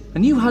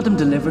 and you had them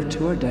delivered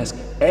to her desk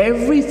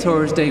every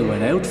Thursday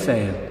without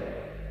fail.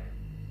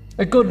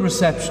 A good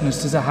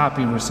receptionist is a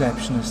happy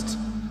receptionist.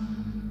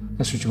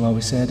 That's what you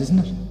always said, isn't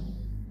it?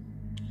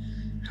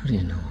 How do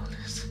you know all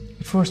this?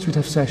 At first we'd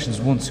have sessions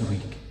once a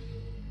week.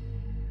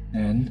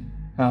 Then,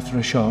 after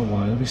a short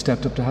while, we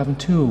stepped up to having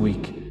 2 a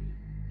week.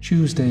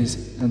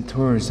 Tuesdays and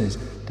Thursdays.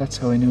 That's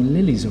how I knew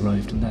lilies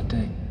arrived on that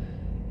day.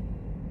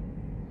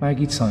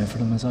 Maggie'd sign for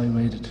them as I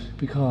waited to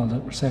be called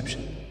at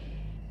reception.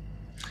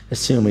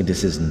 Assuming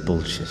this isn't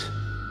bullshit,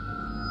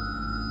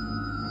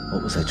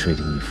 what was I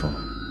treating you for?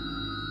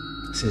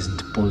 This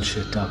isn't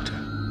bullshit, Doctor.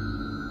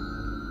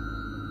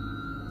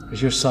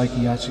 Has your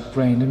psychiatric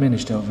brain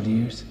diminished over the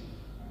years?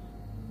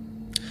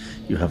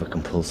 You have a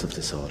compulsive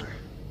disorder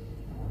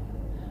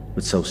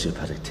with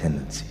sociopathic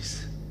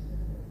tendencies.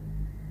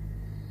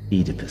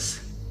 Oedipus,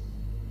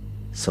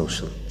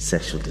 social,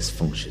 sexual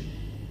dysfunction,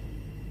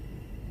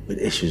 with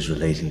issues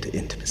relating to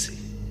intimacy.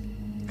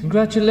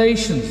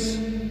 Congratulations.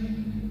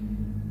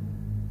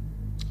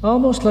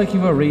 Almost like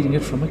you were reading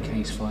it from a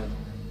case file.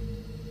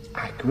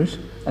 Accurate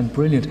and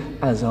brilliant,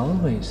 as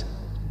always.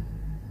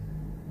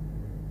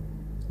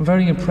 I'm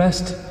very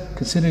impressed,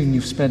 considering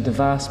you've spent the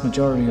vast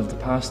majority of the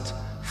past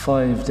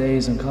 5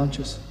 days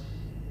unconscious.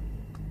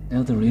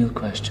 Now the real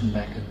question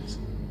beckons.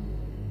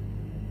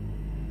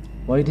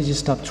 Why did you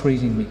stop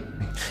treating me?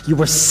 You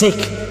were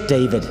sick,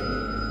 David.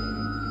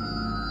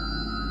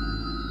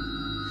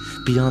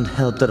 Beyond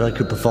help that I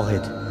could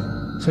provide.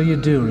 So you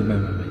do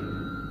remember me?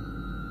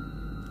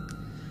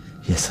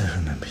 Yes, I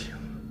remember you.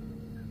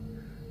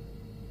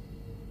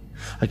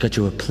 I got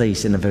you a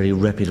place in a very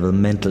reputable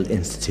mental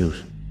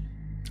institute.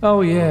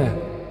 Oh yeah.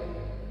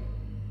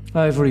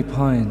 Ivory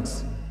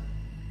Pines.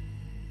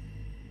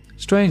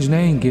 Strange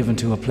name given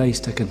to a place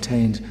that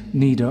contained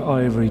neither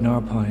ivory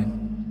nor pine.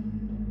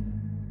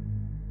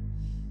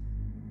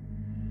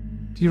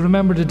 Do you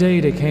remember the day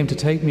they came to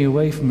take me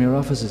away from your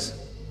offices?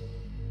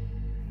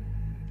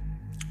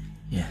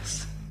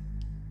 Yes.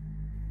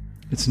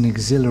 It's an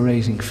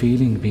exhilarating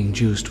feeling being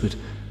juiced with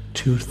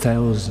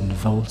 2,000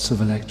 volts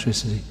of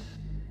electricity.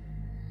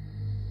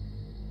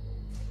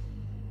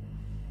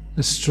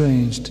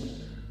 Estranged,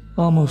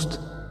 almost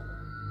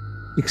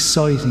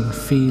exciting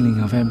feeling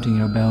of emptying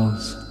your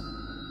bowels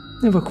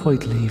never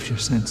quite leaves your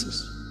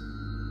senses.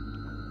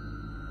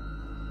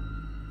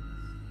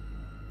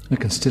 I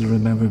can still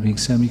remember being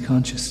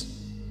semi-conscious.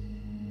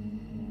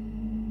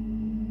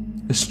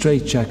 A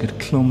straitjacket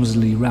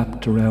clumsily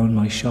wrapped around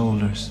my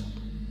shoulders.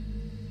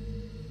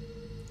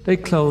 They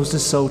closed it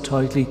so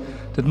tightly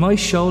that my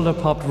shoulder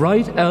popped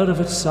right out of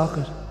its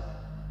socket.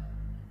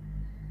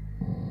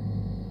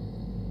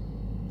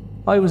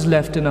 I was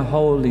left in a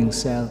holding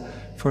cell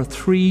for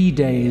 3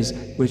 days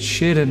with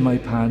shit in my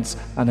pants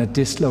and a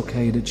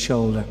dislocated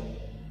shoulder.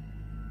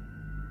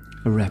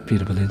 A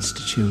reputable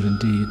institute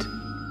indeed.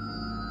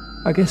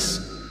 I guess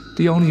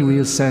the only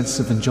real sense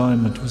of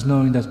enjoyment was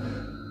knowing that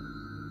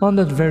on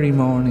that very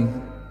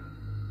morning,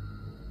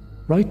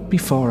 right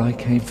before I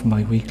came for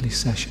my weekly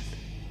session,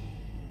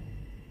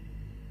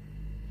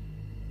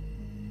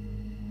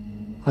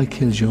 I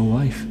killed your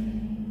wife.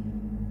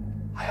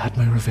 I had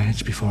my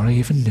revenge before I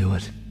even knew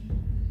it.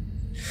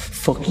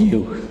 Fuck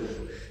you.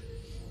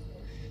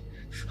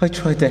 I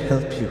tried to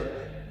help you.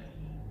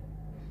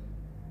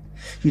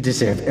 You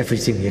deserve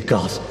everything you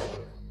got.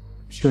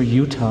 Sure,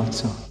 you thought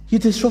so. You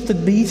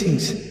disrupted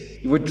meetings.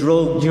 You were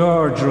drugged.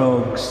 Your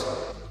drugs.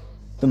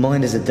 The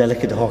mind is a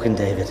delicate organ,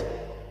 David.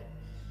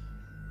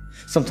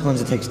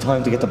 Sometimes it takes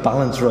time to get the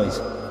balance right.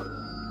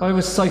 I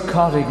was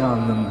psychotic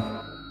on them.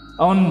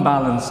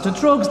 Unbalanced. The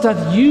drugs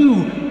that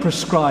you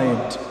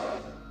prescribed.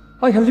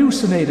 I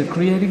hallucinated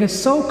creating a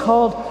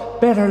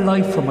so-called better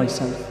life for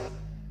myself.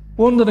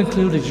 One that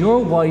included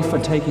your wife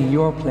and taking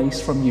your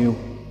place from you.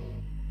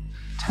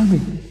 Tell me,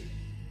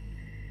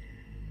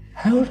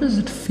 how does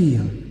it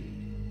feel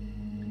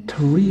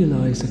to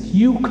realize that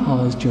you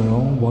caused your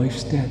own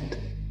wife's death?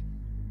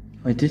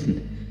 I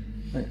didn't.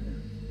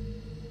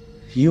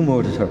 You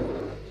murdered her.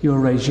 Your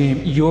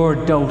regime,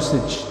 your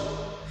dosage.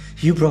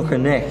 You broke her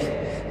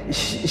neck.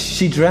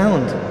 She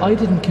drowned. I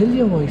didn't kill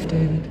your wife,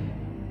 David.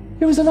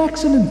 It was an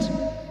accident.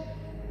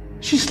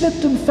 She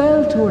slipped and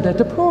fell to her death.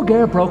 The poor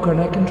girl broke her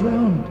neck and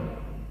drowned.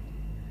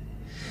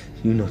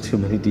 You know too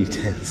many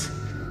details.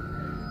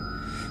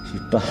 You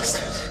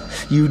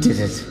bastard. You did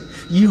it.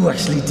 You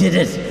actually did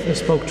it. I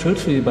spoke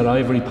truthfully about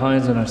ivory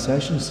pines in our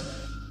sessions.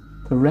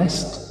 The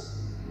rest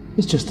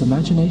is just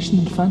imagination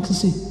and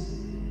fantasy.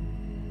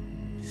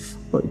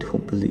 I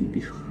don't believe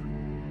you.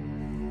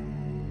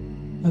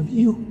 Have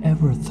you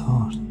ever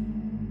thought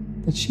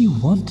that she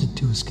wanted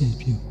to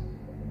escape you?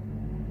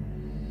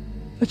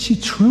 That she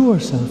threw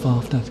herself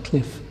off that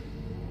cliff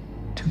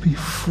to be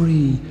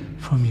free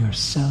from your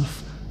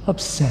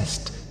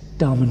self-obsessed,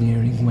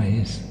 domineering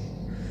ways?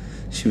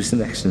 She was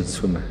an excellent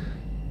swimmer.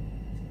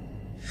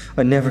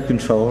 I never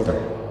controlled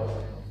her.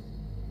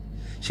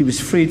 She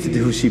was free to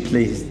do as she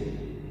pleased.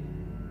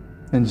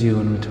 And you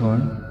in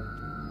return?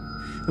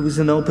 It was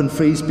an open,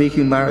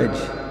 free-speaking marriage.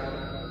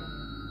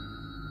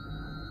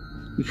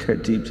 We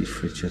cared deeply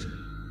for each other.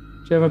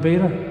 Did you ever beat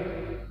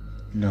her?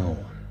 No,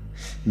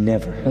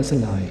 never. That's a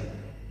lie.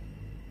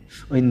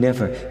 I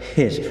never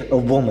hit a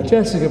woman.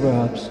 Jessica,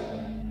 perhaps.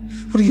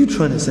 What are you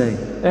trying to say?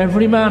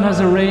 Every man has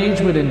a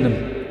rage within them,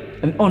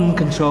 an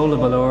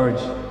uncontrollable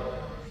urge.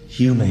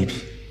 You, maybe.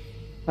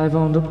 I've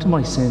owned up to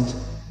my sins.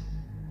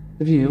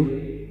 Have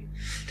you?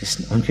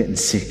 Listen, I'm getting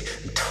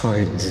sick and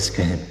tired of this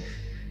game.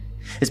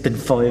 It's been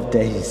 5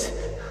 days.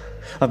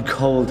 I'm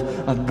cold,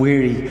 I'm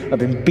weary, I've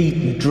been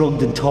beaten,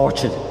 drugged and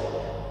tortured.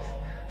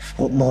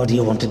 What more do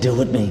you want to do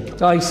with me?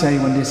 I say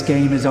when this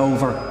game is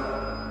over.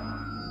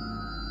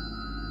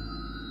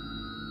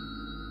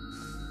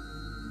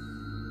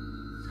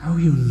 How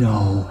you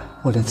know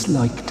what it's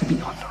like to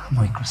be under a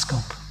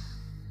microscope.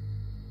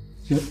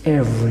 Your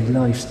every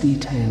life's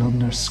detail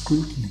under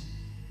scrutiny.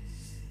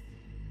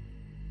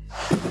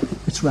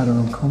 It's rather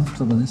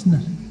uncomfortable, isn't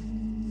it?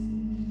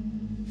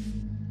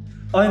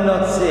 I'm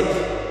not sick.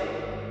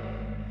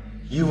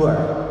 You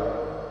are.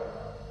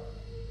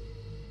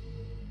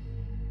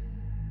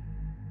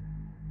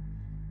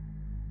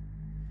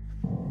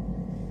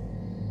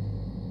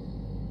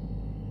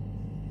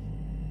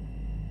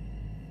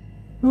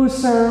 Who is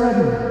Sarah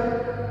Redmond?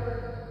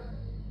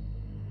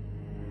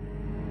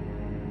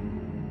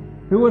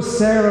 Who was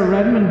Sarah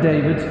Redmond,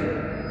 David?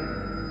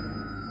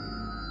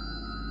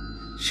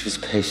 She was a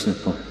patient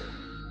of mine.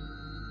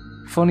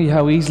 Funny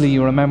how easily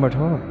you remembered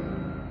her.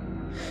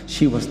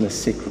 She wasn't a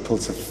sick,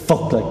 repulsive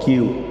fuck like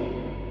you.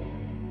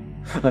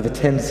 I have a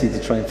tendency to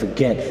try and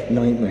forget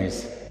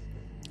nightmares.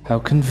 How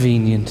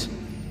convenient.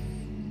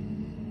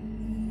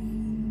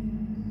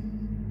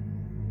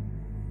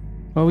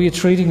 What were you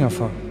treating her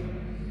for?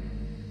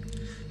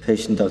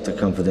 Patient-doctor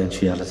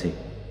confidentiality.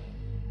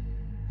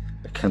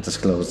 I can't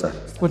disclose that.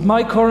 With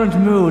my current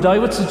mood, I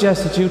would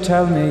suggest that you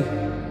tell me. I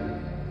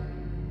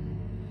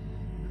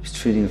was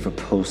treating her for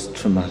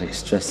post-traumatic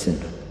stress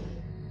syndrome.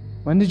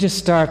 When did you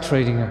start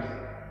treating her?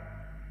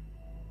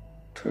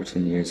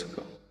 13 years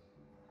ago.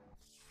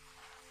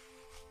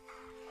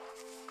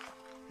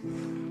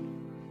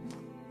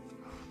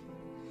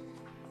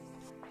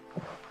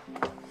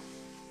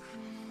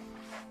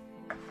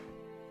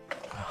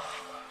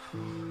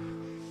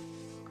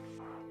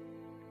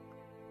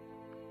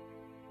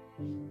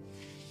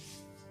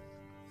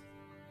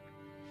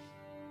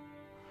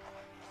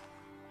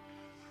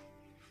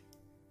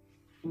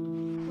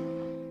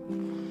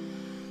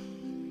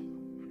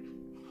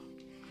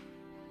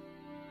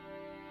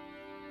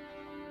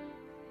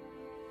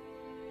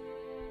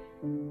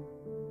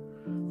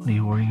 What are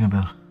you worrying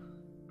about?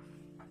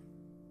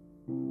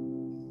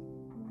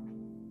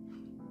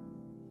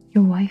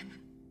 Your wife.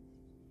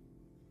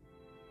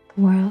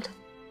 The world.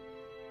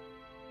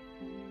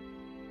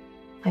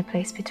 My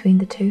place between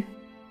the two.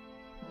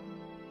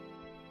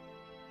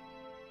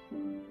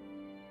 I'm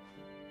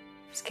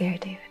scared,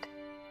 David.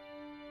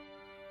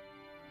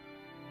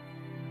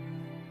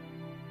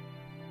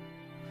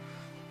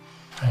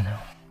 I know.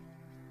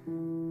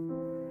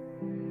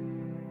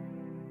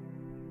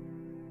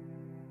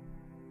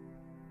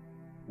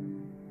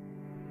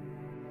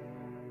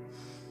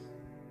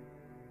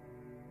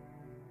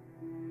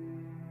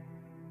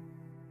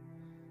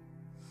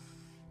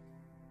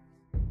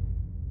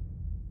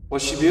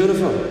 Was she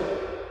beautiful?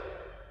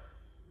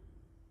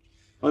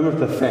 I'm a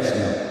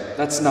professional.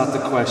 That's not the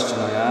question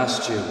I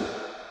asked you.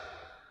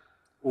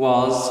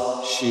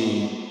 Was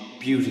she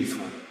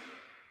beautiful?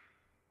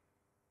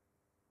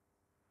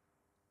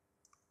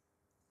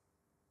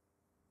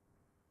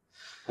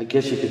 I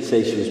guess you could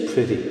say she was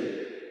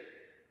pretty.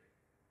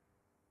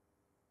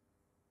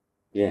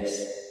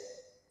 Yes.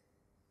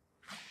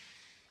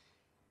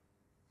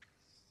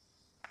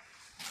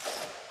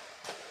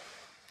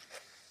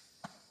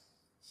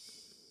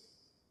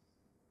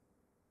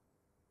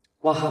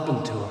 What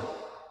happened to her?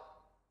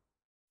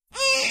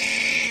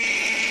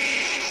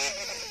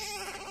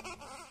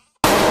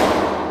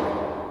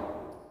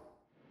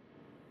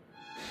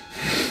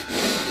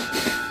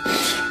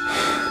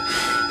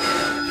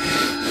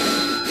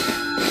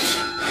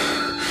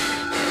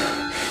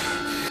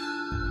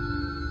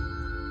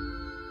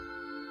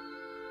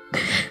 I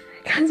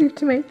can't seem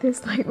to make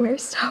this nightmare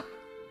stop.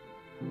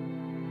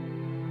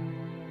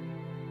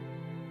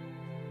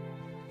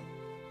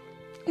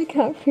 I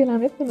can't feel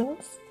anything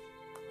else.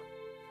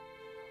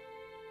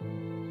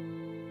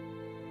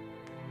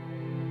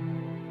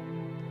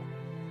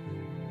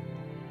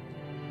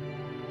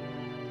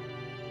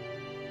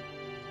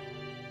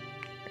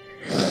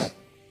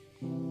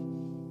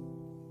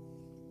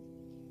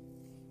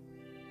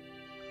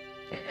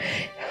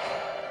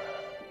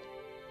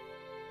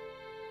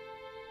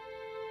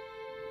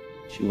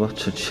 She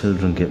watched her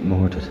children get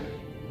murdered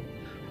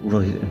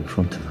right in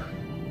front of her.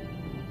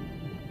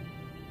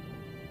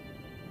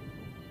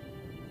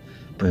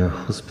 By her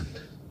husband.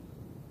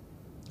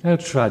 How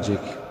tragic.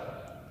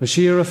 Was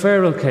she a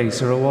referral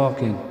case or a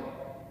walk-in?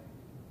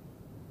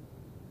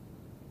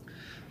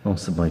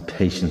 Most of my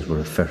patients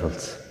were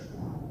referrals.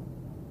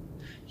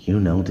 You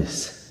know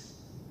this.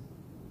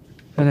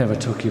 I never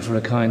took you for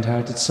a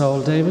kind-hearted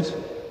soul, David.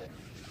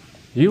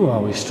 You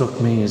always struck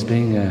me as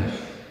being a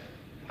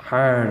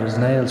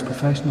hard-as-nails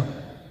professional.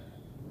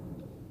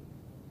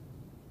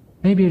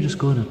 Maybe you're just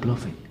good at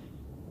bluffing.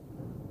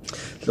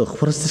 Look,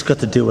 what has this got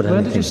to do with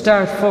anything? When did you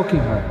start fucking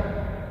her?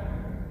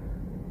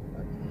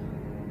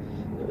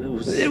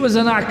 It was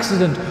an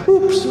accident.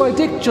 Oops, my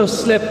dick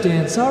just slipped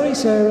in. Sorry,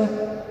 Sarah.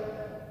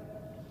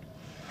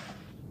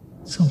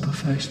 Some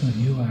professional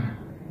you are.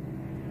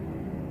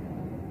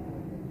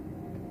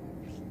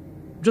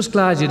 I'm just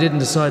glad you didn't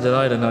decide that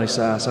I had a nice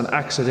ass and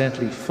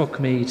accidentally fuck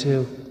me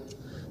too.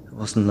 It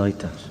wasn't like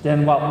that.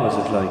 Then what was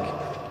it like?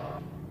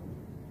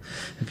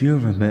 Have you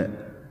ever met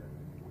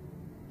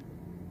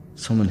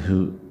someone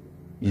who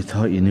you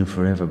thought you knew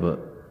forever, but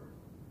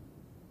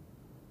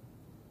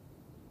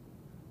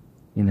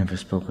you never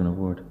spoken a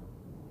word?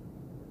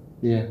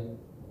 Yeah.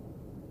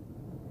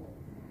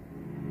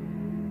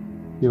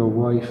 Your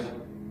wife.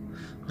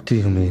 What do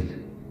you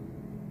mean?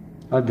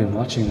 I've been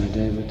watching her,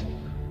 David.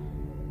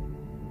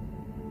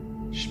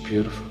 She's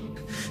beautiful.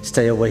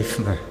 Stay away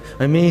from her.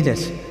 I mean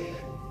it.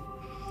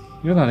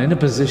 You're not in a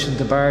position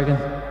to bargain.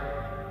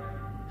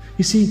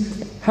 You see,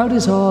 how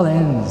this all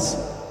ends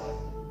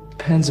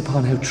depends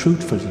upon how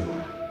truthful you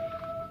are.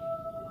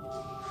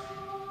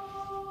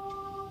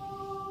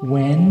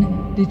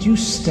 When did you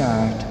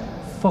start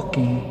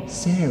fucking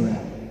Sarah?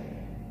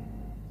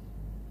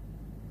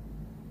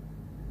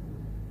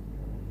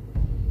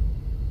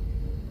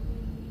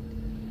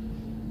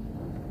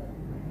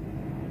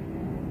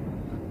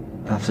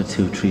 After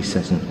 2-3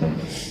 sessions,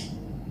 mate.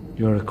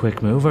 You're a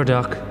quick mover,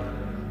 Doc.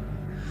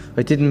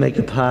 I didn't make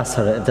a pass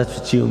at it, if that's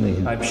what you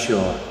mean. I'm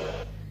sure.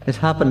 It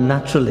happened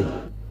naturally.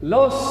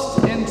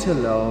 Lust into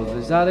love,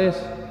 is that it?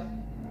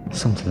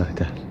 Something like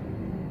that.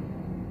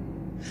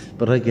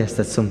 But I guess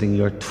that's something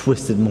your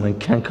twisted mind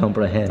can't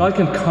comprehend. I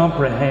can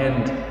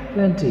comprehend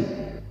plenty,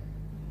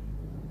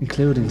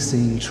 including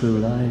seeing through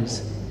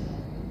lies.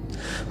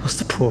 What's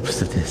the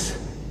purpose of this?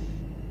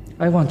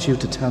 I want you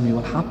to tell me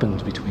what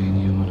happened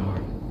between you and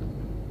her.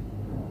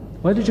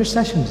 Why did your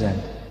sessions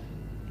end?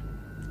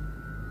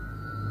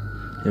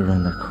 They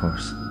ran that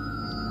course.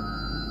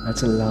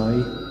 That's a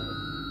lie.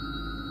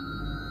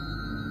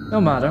 No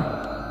matter.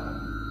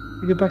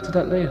 We'll get back to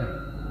that later.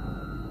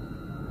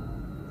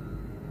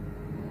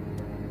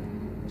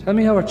 Tell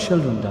me how her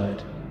children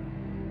died.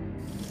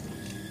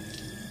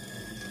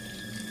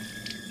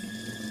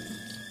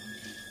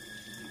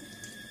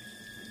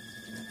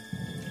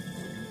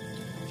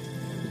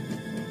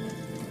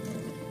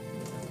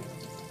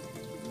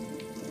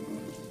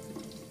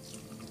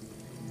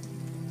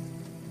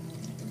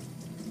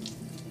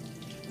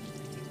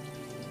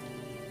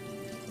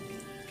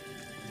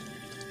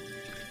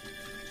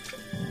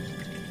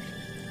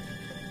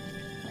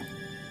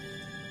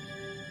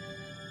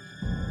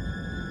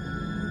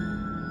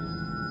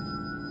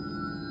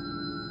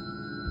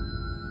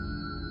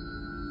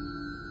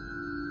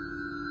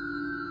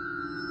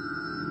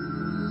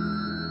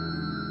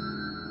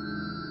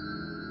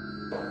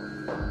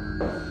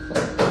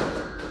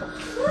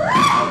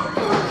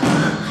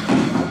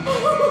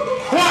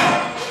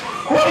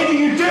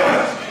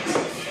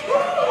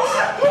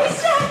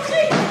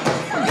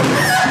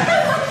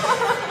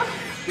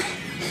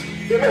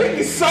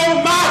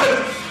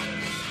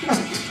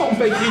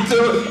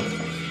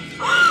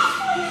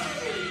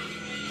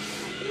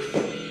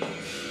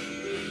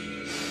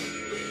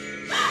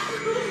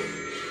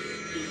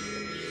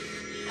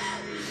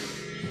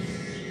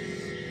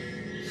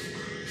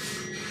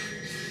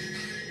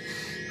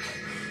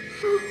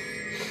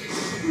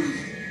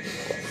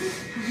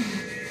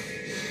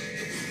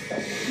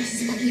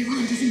 This is what you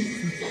want, isn't it?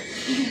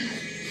 Yeah.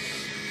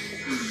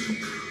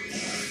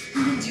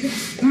 I'm into it.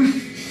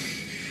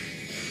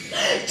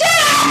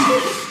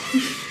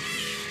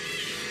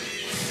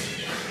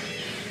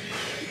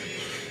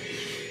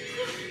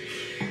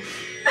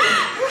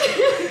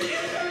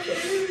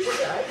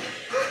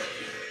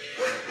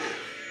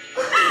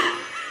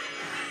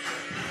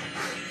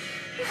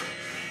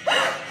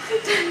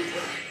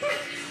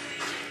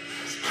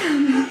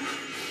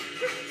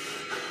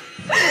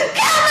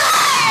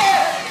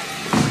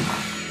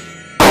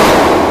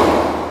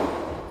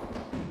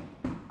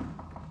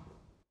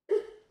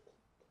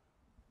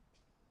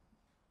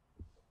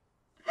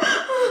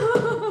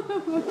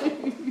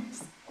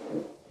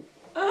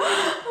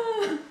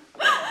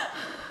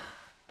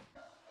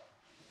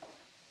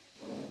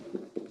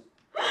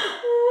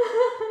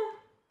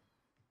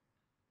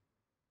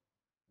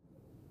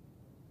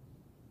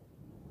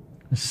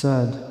 It's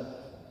sad.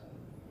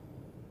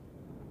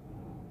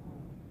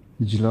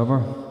 Did you love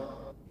her?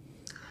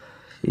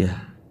 Yeah.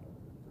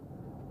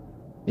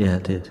 Yeah, I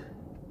did.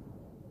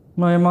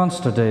 Am I a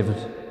monster, David?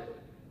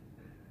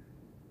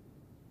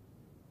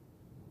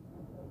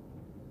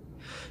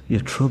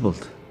 You're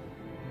troubled.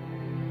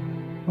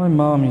 My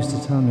mom used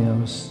to tell me I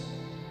was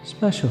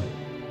special.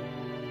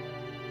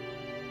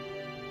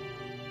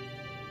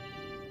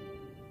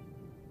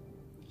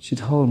 She'd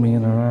hold me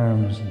in her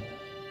arms and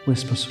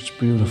whisper such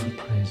beautiful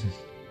praises.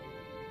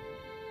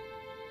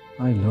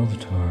 I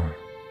loved her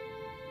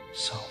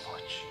so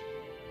much.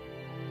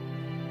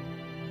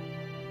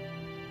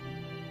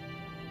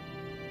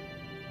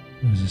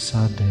 It was a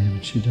sad day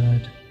when she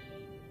died.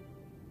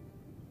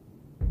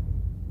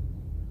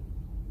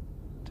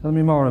 Tell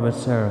me more about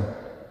Sarah.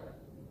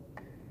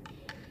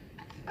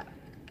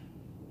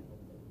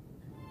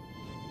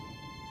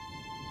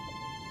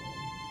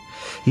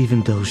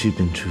 Even though she'd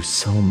been through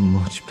so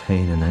much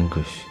pain and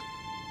anguish,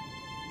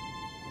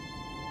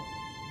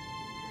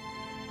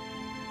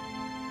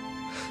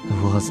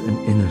 there was an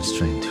inner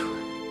strength to her.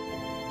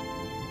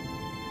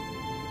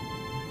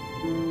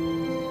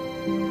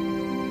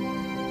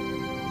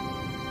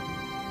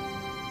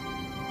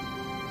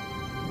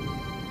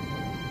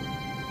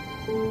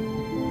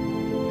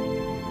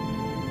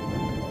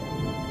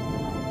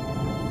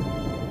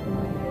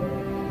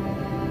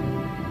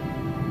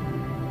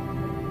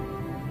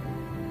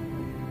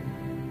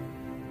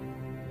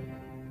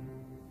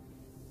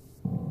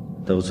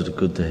 Those were the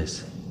good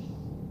days.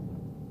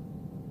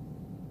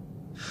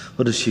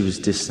 What if she was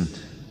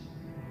distant,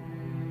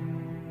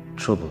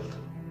 troubled,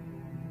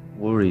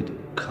 worried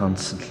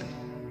constantly,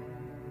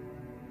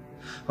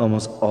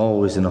 almost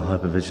always in a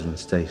hypervigilant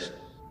state?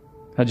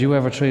 Had you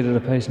ever treated a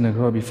patient like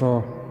her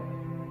before?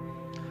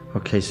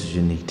 Her case is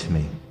unique to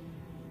me.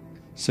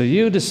 So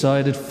you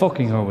decided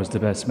fucking her was the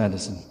best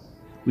medicine.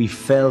 We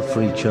fell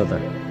for each other.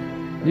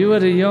 You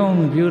had a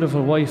young,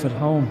 beautiful wife at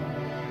home.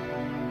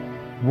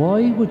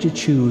 Why would you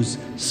choose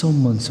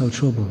someone so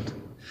troubled?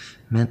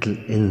 Mental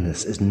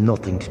illness is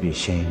nothing to be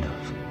ashamed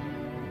of.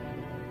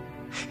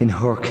 In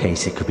her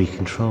case, it could be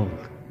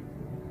controlled,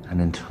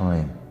 and in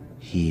time,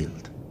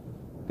 healed.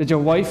 Did your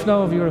wife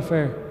know of your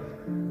affair?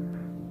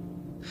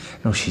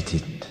 No, she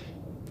didn't.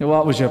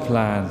 What was your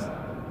plan?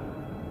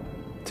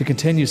 To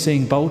continue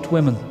seeing both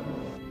women?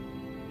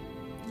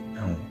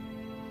 No.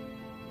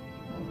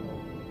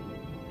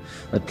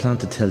 I'd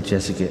planned to tell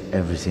Jessica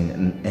everything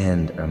and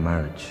end our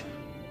marriage.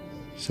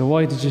 So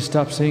why did you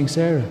stop seeing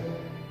Sarah?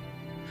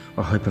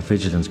 Our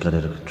hypervigilance got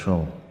out of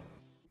control.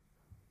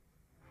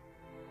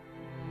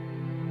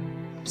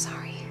 I'm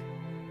sorry.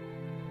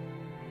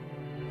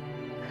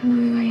 I don't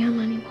know who I am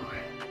anymore.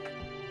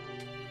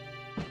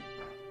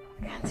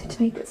 I can't seem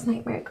to make this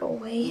nightmare go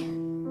away.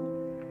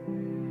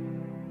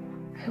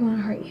 I don't want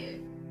to hurt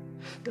you.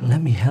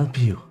 Let me help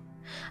you.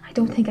 I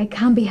don't think I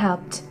can be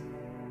helped.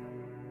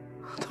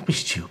 be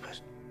stupid.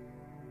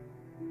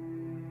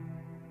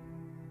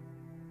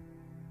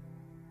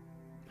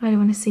 I don't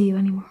want to see you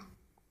anymore.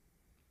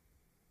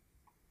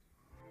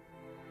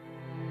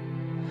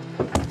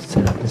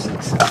 Sarah, listen.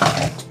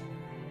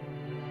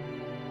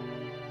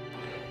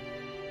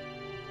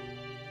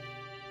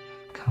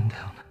 Calm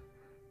down.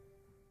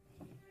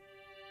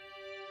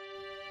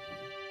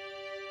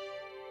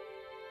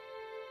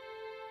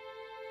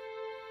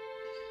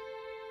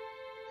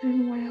 I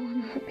don't know why I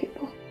want to hurt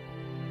people.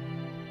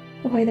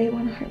 Or why they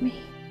want to hurt me.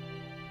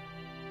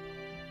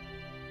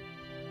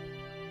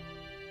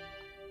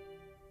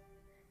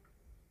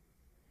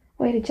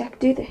 Why did Jack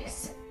do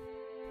this?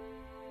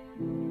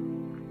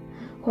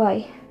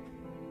 Why?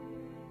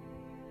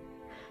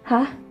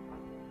 Huh?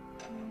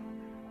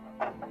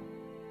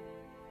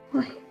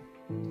 Why?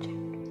 Jack.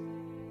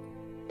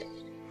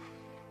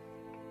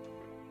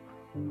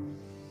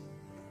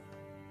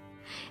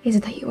 Is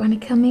it that you want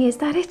to kill me? Is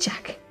that it,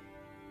 Jack?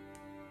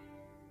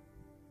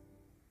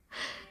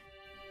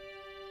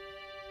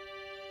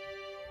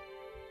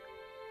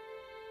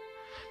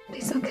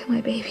 Please don't kill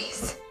my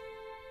babies.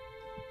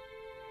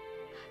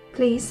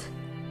 Please.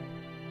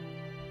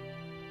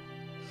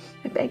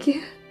 I beg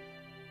you.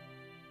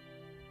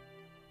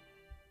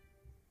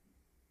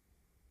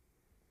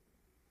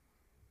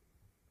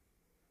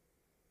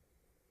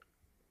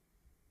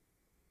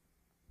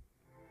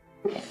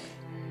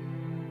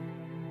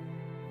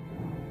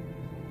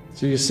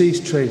 So you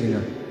ceased treating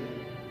her?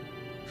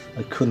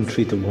 I couldn't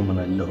treat the woman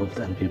I loved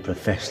and be a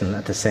professional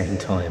at the same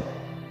time.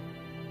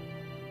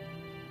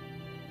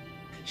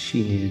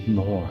 She needed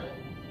more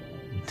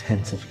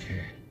intensive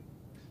care.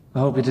 I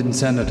hope you didn't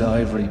send her to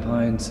Ivory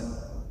Pines.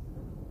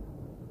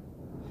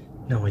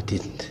 No, I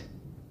didn't.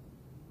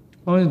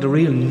 Only the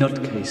real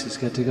nutcases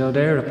get to go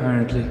there,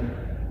 apparently.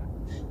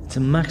 It's a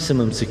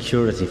maximum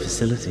security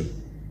facility.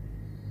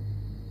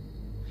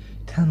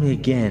 Tell me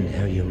again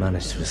how you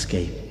managed to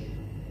escape.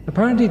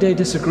 Apparently they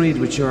disagreed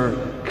with your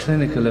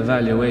clinical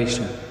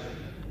evaluation.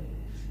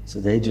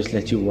 So they just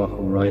let you walk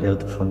right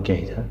out the front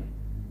gate, huh?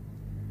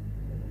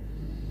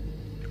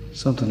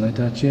 Something like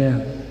that,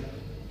 yeah.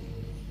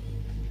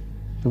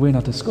 But we're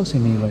not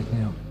discussing me right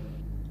now,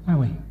 are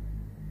we?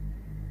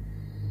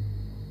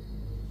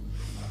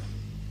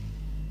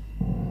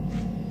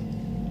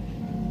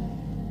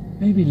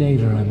 Maybe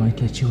later I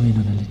might let you in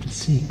on a little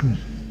secret.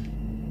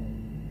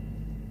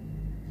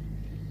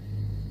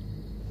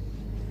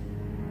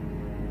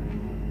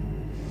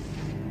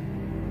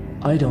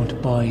 I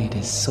don't buy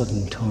this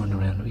sudden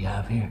turnaround we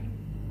have here.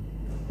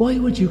 Why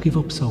would you give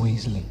up so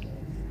easily?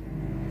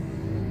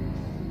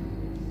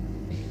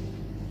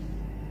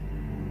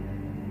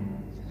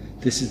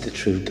 This is the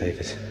truth,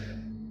 David.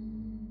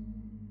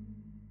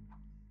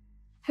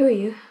 Who are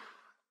you?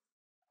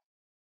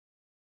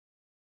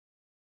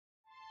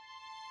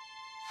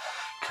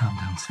 Calm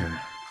down,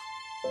 Sarah.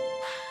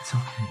 It's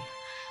okay.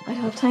 I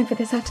don't have time for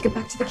this. I have to get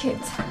back to the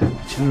kids.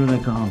 Children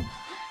are gone.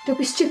 Don't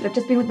be stupid. I've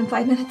just been with them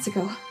 5 minutes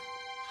ago.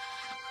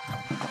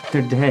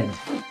 They're dead.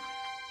 You're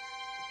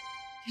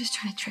just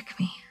trying to trick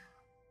me.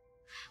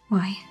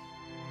 Why?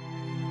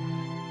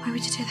 Why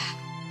would you do that?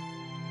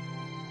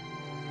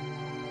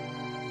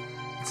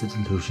 It's a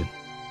delusion.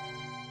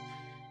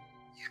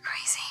 You're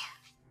crazy.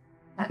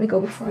 Let me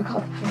go before I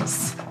call the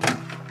police.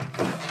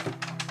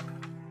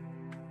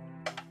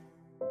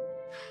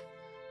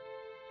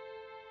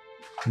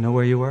 You know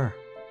where you were?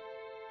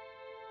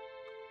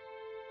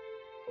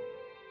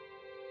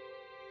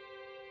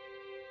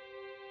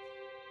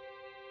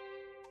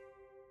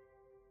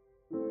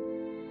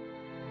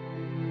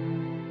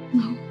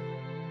 No.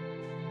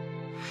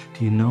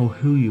 Do you know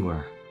who you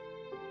were?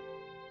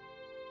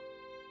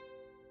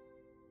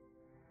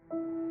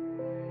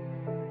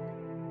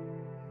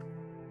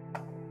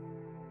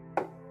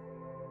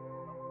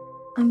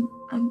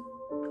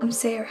 I'm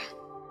Sarah.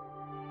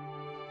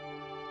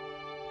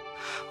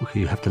 Okay,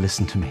 you have to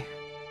listen to me.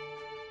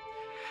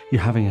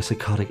 You're having a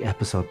psychotic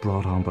episode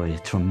brought on by a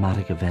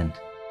traumatic event.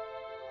 I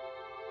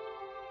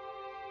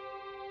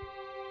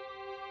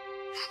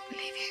don't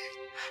believe you.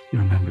 You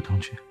remember,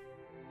 don't you?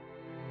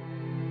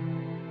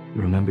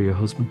 You remember your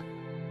husband?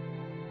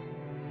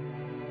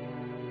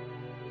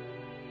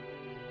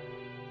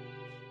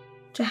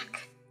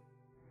 Jack.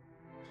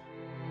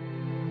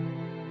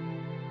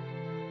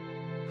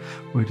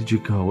 Where did you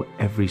go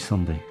every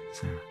Sunday,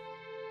 Sarah?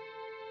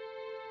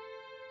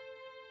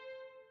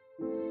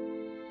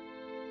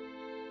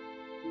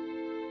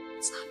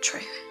 It's not true.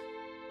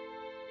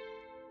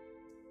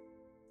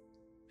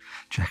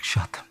 Jack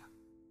shot them.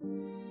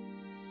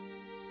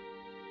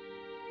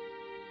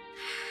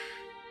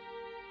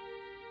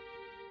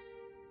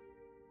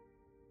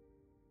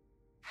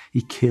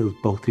 He killed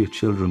both your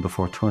children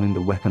before turning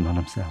the weapon on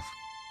himself.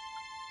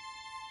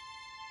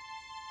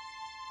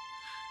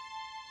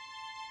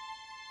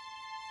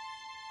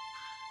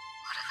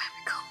 What have I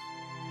become?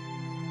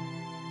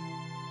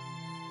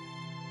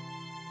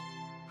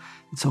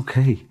 It's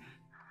okay.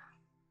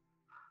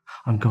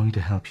 I'm going to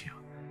help you.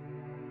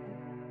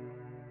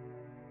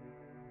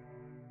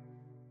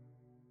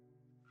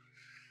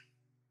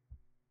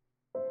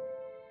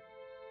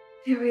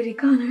 They're really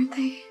gone, aren't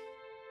they?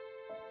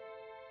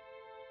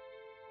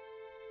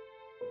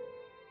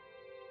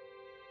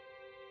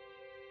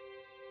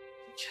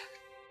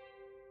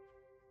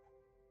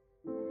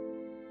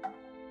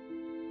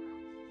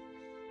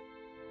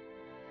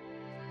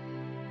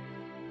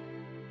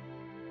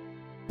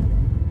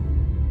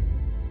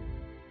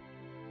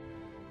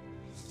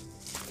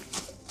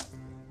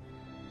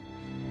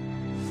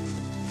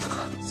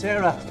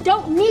 Sarah,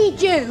 Don't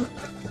need you!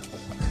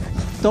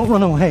 don't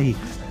run away.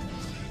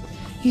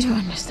 You don't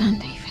understand,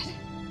 David.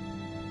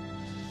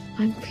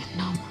 I'm feeling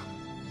numb.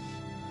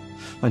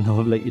 I know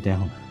I've let you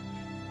down.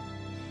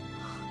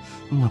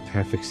 I'm not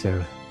perfect,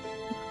 Sarah.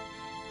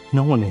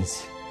 No one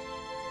is.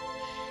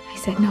 I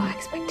said no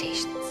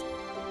expectations.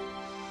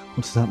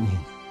 What does that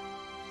mean?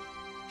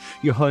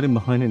 You're hiding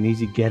behind an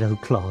easy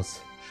get-out clause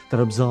that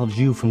absolves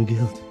you from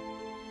guilt.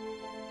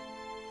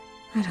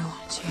 I don't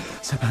want you.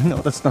 Sarah, no,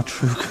 that's not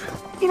true.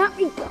 You let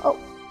me go.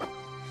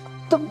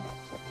 Don't.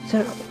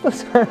 Sarah,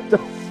 Sarah,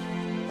 don't.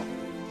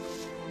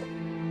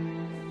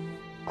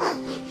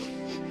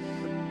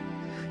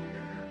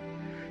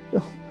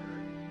 No.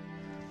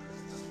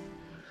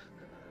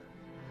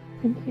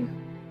 Thank you.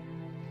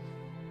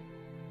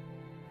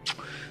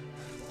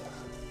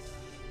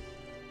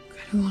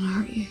 I don't want to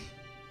hurt you.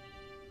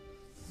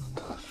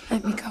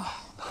 Let me go.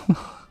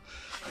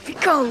 Let me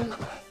go.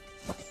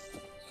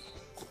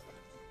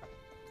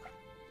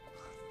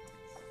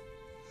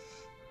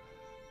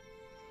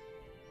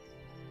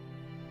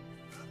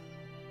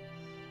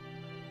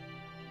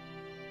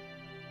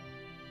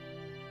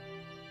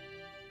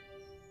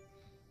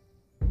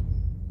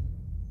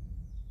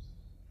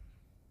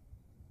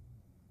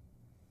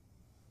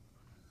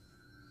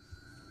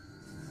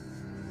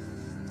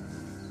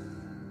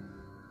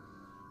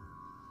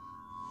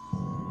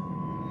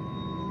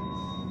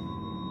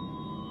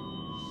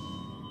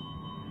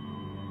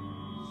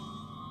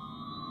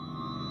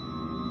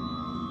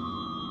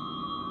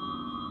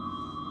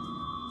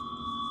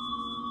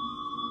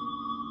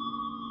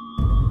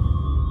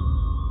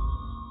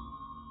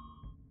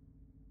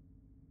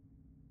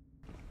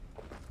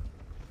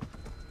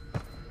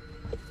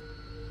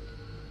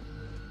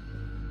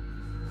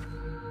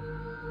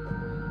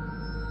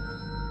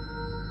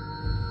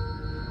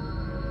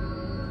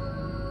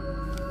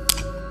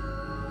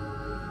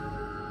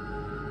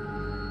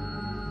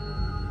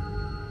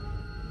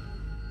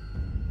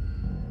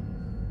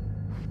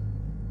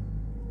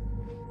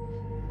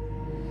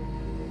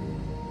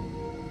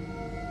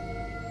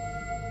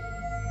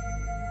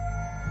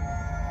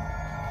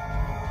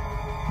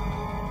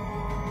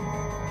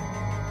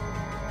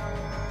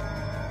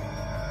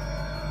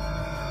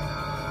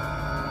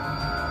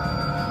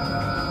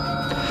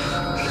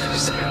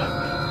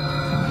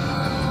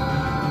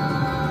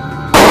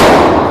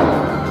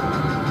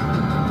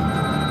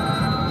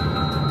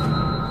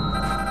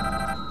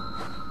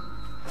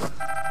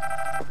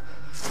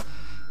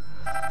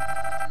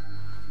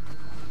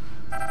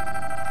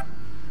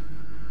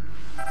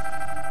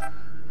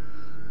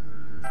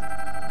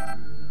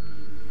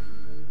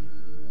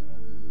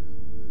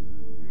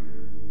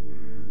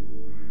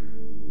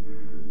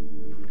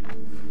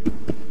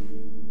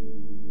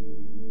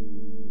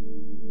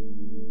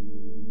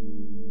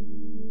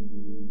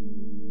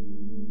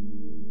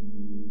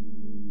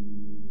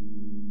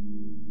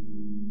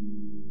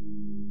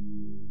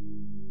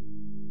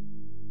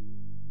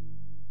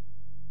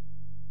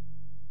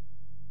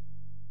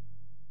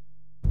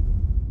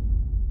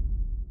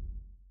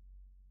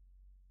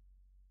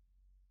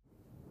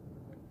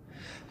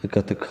 I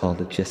got the call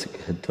that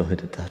Jessica had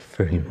died at that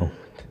very moment.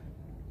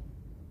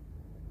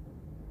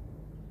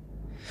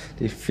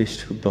 They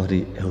fished her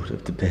body out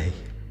of the bay.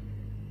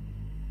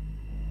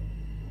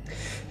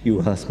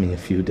 You asked me a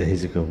few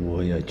days ago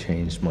why I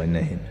changed my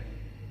name.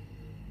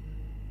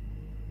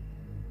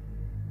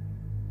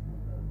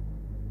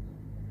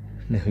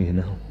 Now you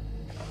know.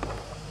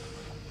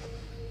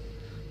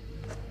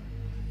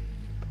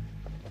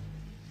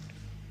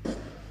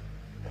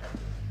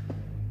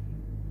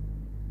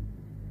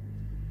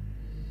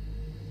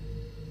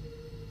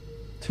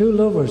 Two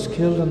lovers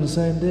killed on the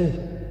same day.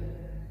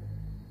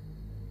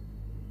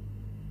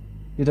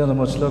 You don't have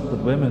much luck with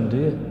women, do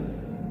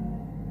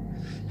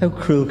you? How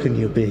cruel can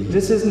you be?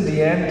 This isn't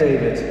the end,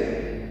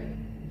 David.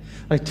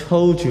 I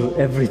told you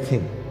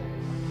everything.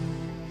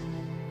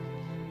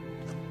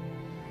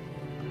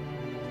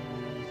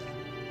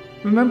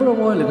 Remember a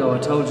while ago I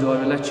told you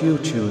I will let you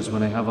choose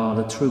when I have all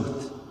the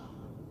truth?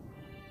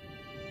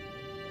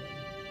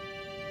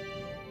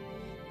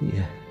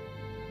 Yeah.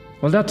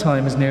 Well, that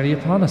time is nearly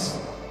upon us.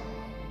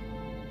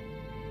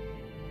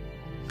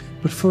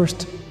 But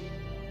first,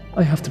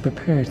 I have to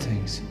prepare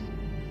things.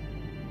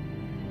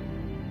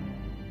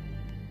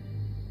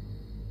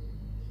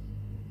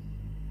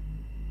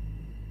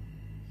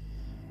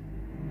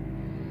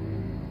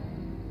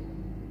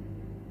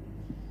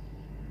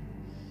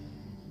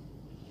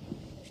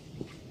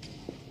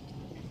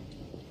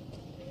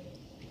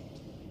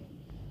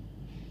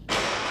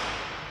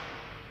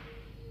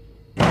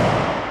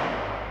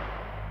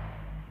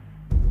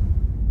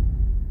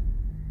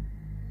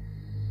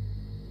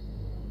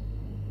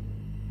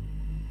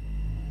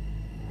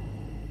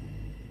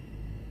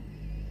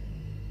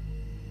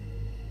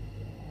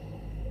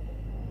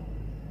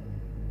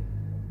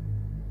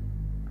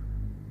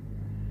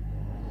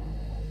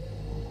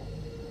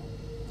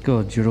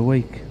 Good, you're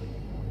awake.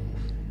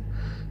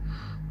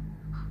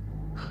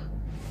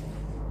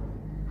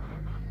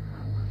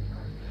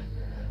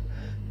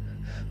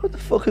 What the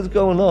fuck is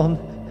going on?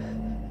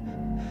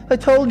 I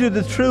told you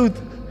the truth.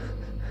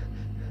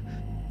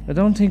 I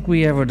don't think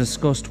we ever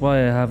discussed why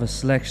I have a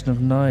selection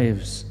of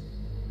knives.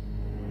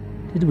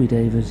 Did we,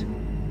 David?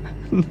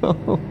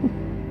 No.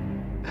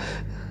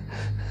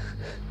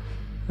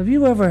 Have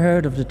you ever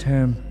heard of the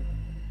term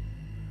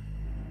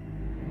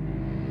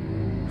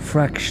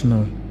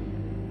fractional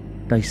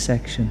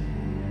dissection?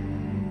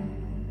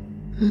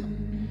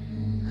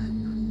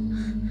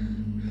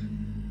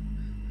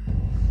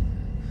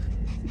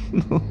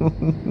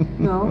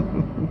 No.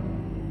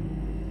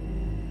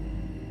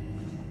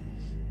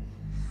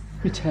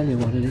 Let me tell you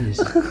what it is.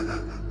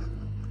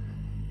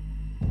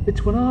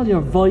 It's when all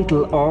your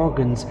vital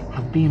organs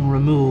have been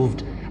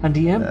removed and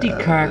the empty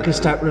carcass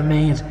that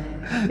remains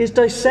is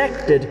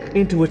dissected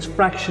into its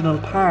fractional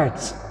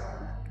parts.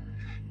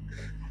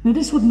 Now,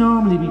 this would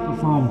normally be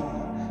performed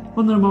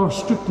under more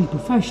strictly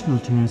professional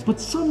terms, but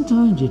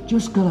sometimes you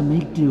just gotta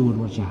make do with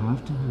what you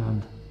have to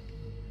hand.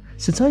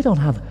 Since I don't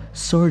have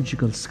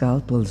surgical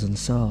scalpels and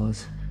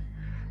saws,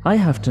 I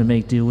have to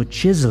make do with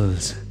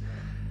chisels.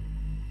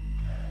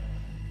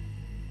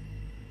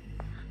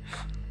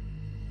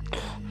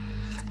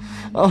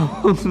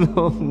 Oh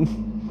no.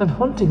 And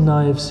hunting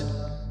knives.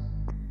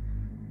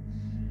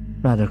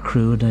 Rather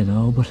crude, I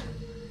know, but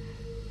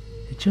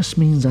it just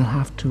means I'll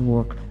have to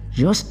work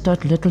just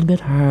that little bit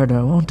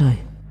harder, won't I?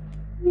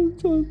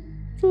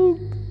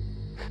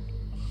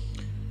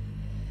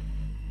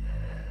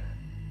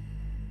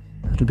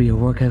 That'll be a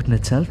workout in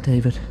itself,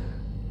 David.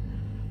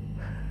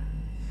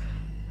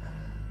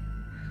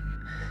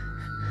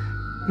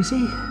 You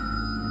see,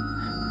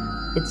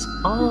 it's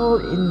all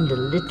in the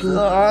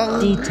little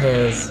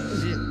details.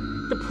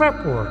 The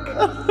prep work.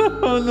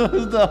 Oh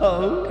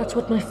no. That's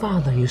what my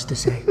father used to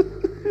say.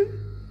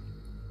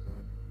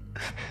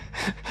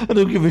 I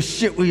don't give a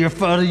shit what your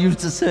father used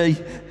to say.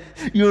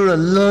 You're a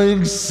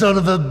lying son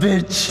of a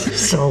bitch.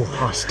 So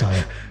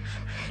hostile.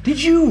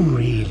 Did you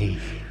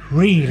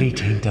really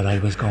think that I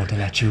was going to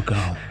let you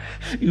go?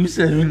 You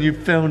said when you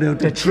found out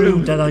the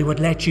truth that I would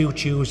let you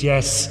choose,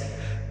 yes.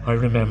 I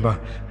remember.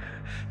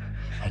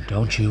 And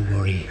don't you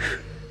worry.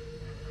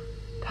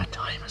 That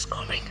time is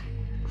coming.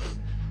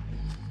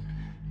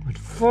 But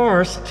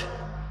first,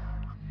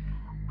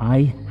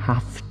 I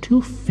have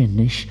to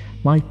finish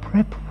my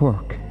prep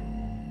work.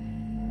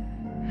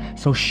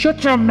 So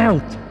shut your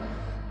mouth,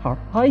 or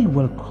I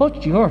will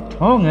cut your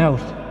tongue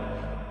out.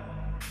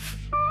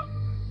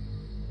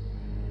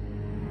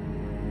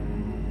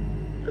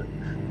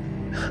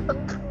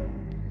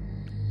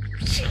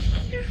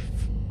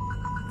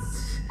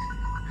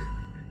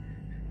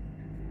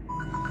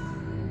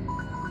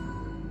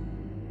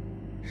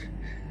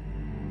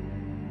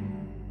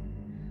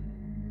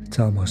 It's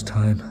almost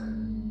time.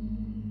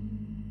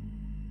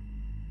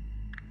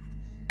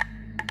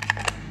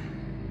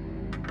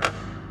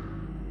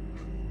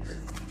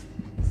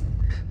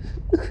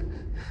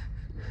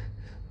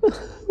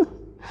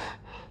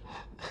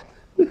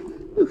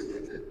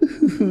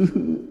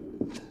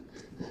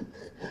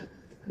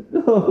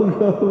 Don't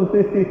go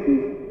away.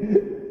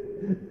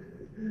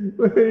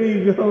 Where are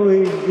you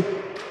going?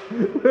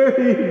 Where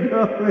are you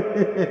going?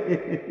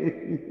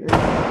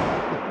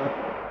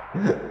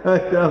 I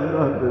don't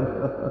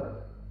understand.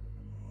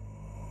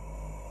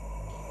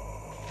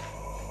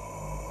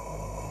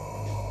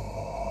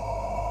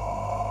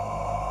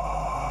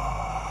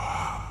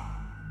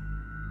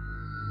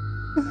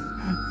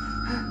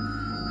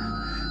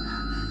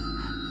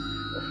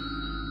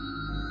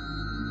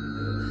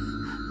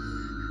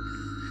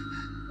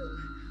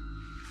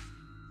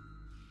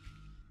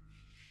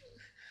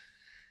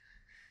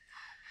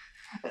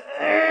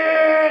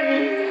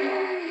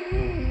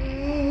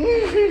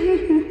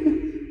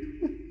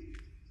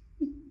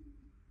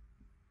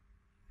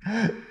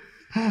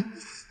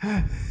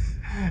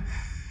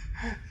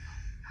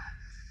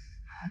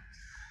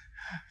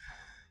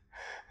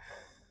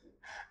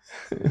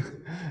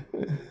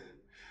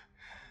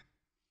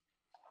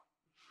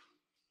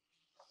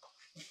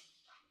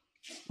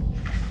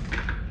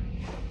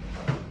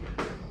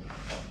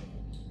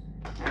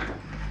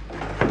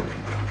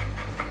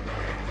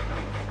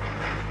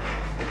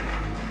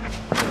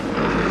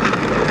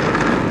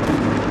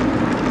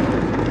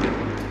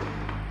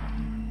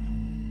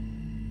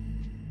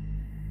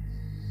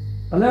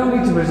 Allow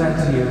me to present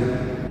to you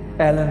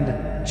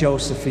Ellen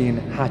Josephine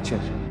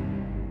Hatchett,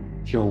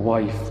 your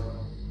wife.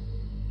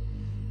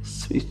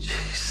 Sweet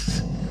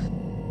Jesus.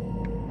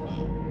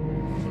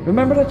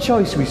 Remember that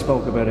choice we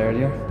spoke about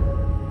earlier?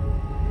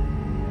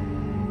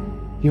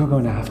 You're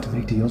going to have to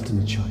make the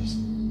ultimate choice.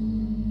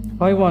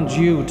 I want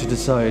you to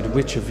decide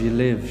which of you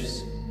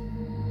lives.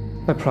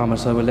 I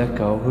promise I will let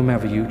go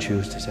whomever you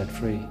choose to set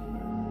free.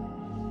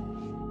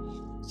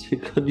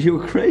 God, you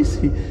were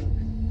crazy.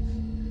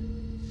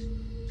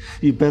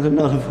 You better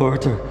not have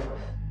hurt her.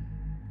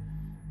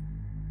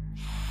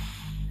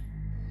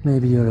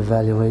 Maybe your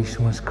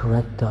evaluation was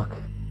correct, Doc.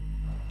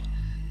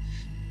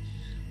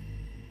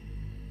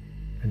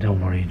 Don't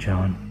worry,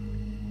 John.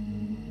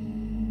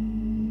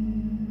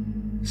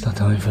 It's not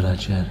time for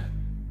that yet.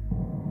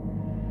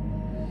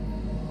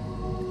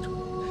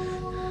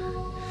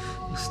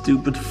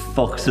 Stupid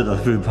fucks at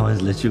every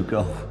point let you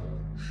go.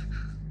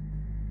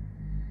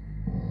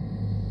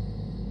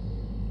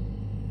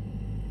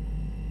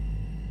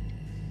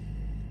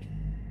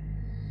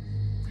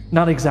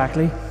 Not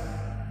exactly.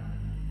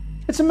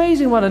 It's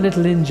amazing what a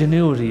little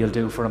ingenuity you'll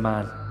do for a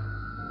man.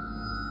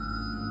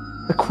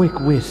 A quick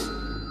wit.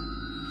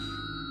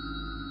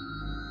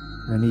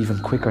 And an even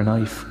quicker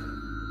knife.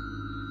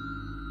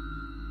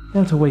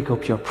 Now to wake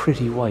up your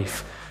pretty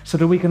wife, so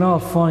that we can all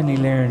finally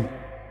learn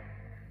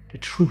the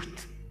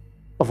truth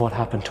of what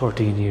happened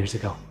 13 years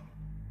ago.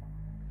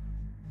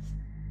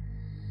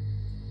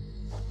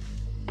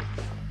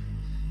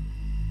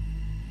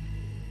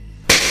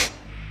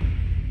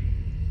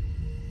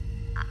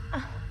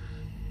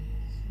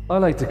 I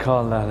like to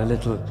call that a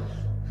little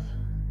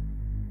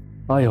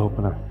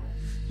eye-opener.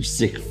 You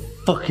sick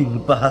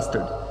fucking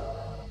bastard.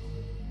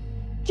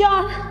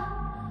 John!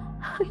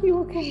 Are you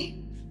okay?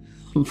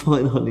 I'm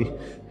fine, honey.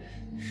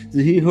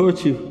 Did he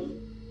hurt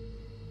you?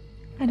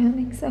 I don't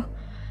think so.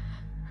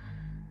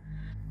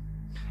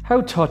 How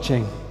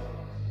touching.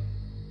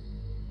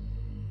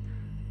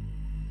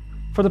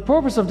 For the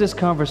purpose of this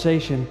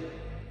conversation,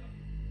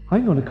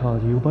 I'm going to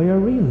call you by your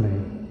real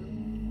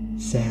name.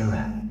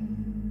 Sarah.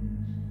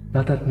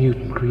 Not that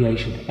mutant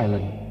creation,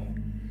 Ellen.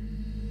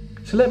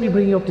 So let me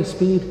bring you up to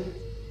speed.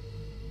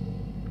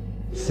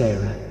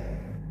 Sarah,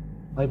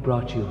 I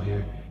brought you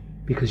here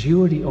because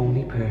you are the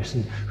only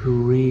person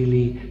who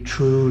really,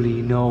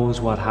 truly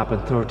knows what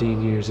happened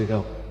 13 years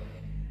ago.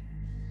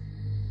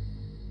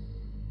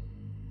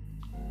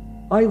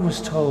 I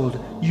was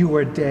told you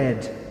were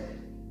dead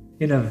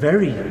in a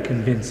very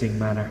convincing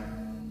manner.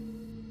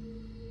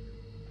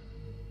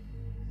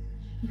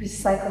 It was a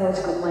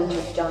psychological mind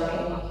trick John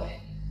came up with.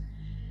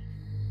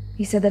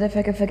 He said that if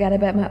I could forget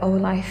about my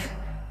old life,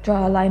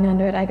 draw a line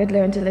under it, I could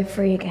learn to live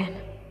free again.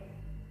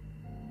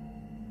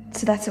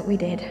 So that's what we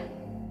did.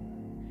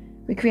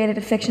 We created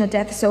a fictional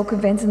death so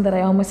convincing that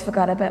I almost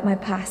forgot about my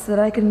past so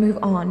that I could move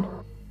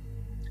on.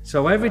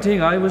 So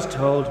everything I was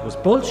told was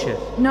bullshit?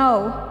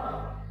 No,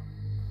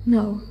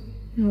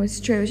 it's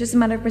true. It's just a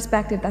matter of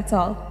perspective, that's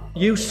all.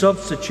 You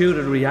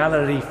substituted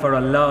reality for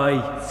a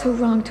lie. It's so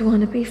wrong to want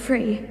to be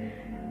free.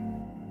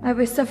 I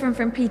was suffering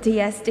from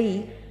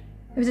PTSD.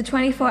 It was a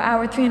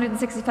 24-hour,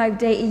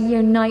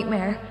 365-day-a-year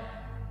nightmare.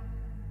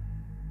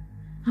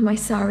 Am I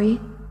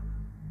sorry?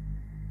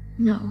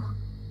 No.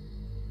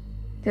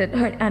 Did it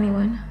hurt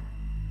anyone?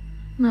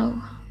 No.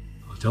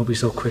 Oh, don't be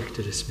so quick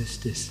to dismiss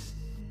this.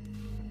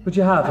 But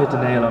you have hit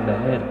the nail on the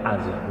head,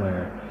 as it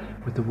were,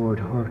 with the word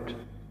hurt.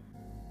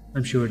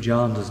 I'm sure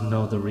John doesn't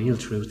know the real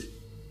truth.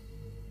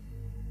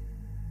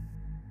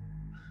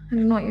 I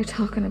don't know what you're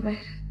talking about.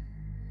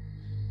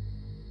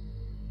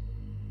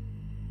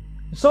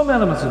 Some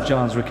elements of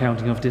John's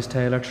recounting of this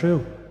tale are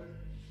true.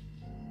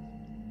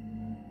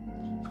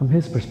 From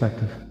his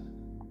perspective.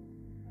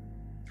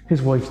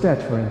 His wife's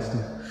death, for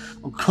instance.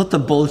 Oh, cut the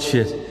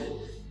bullshit.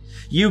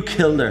 You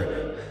killed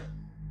her.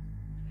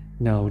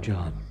 No,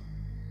 John.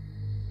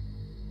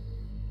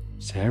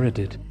 Sarah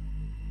did.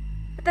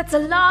 But that's a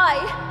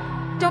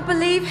lie! Don't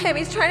believe him,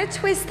 he's trying to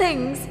twist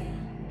things.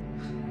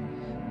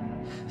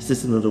 Is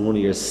this another one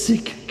of your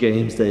sick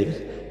games,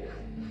 David?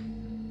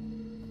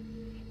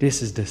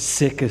 This is the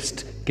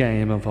sickest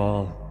game of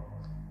all.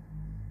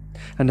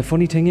 And the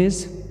funny thing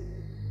is,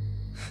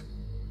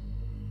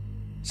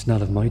 it's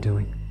not of my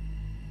doing.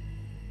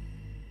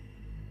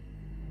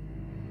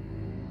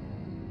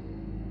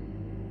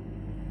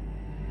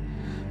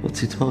 What's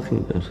he talking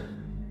about?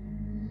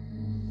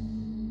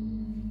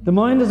 The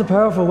mind is a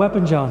powerful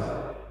weapon, John.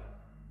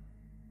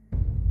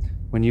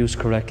 When used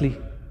correctly,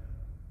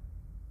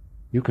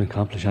 you can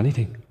accomplish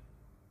anything.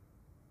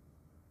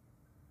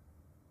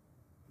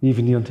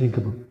 Even the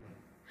unthinkable.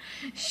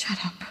 Shut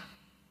up.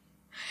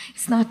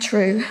 It's not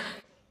true.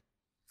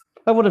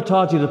 I would have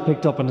thought you'd have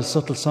picked up on the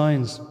subtle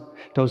signs,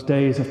 those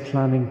days of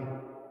planning.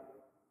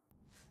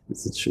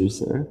 Is it true,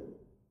 sir?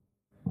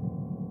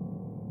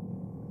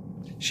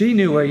 She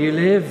knew where you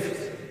lived.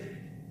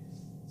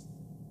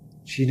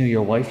 She knew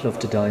your wife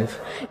loved to dive.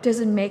 It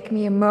doesn't make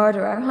me a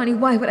murderer. Honey,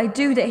 why would I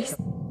do this?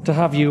 To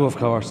have you, of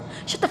course.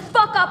 Shut the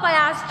fuck up, I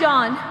asked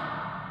John!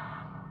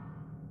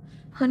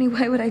 Honey,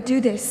 why would I do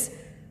this?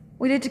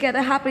 We lived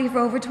together happily for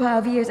over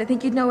 12 years. I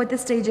think you'd know at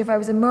this stage if I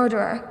was a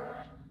murderer.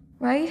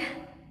 Right?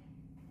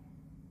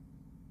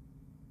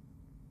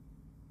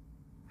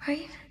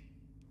 Right?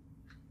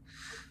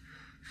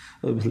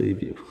 I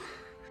believe you.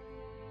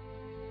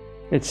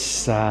 It's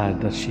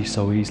sad that she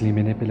so easily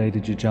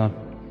manipulated you, John.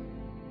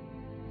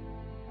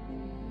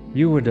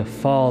 You were the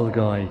fall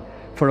guy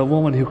for a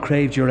woman who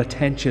craved your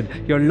attention,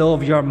 your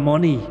love, your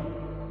money.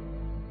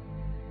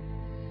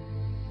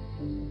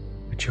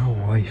 But your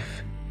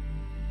wife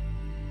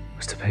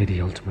was to pay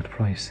the ultimate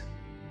price.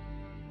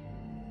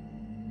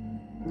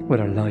 With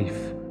her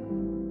life.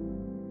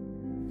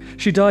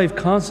 She dived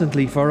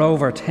constantly for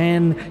over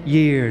 10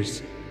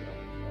 years.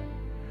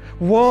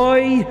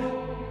 Why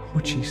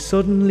would she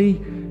suddenly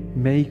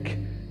make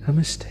a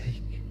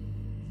mistake?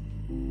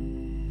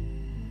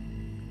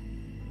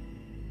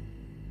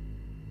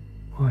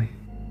 Why?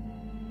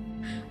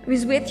 I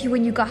was with you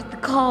when you got the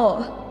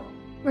call.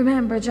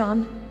 Remember,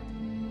 John?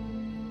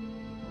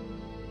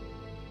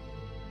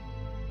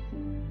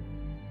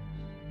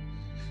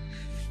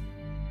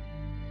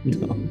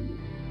 No.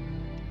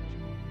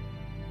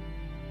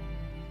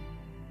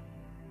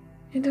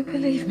 You don't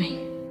believe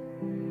me?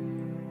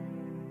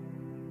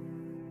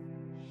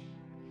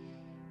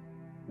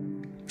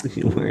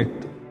 You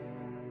weren't.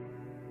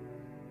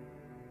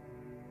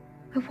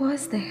 I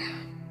was there.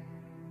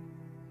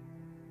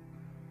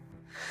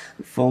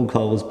 The phone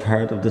call was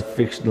part of the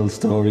fictional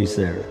story,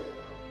 Sarah.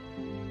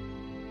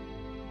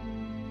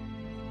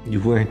 You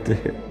weren't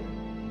there.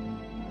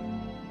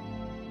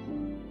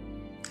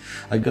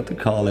 I got the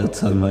call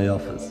outside my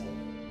office.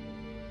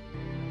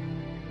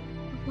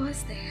 I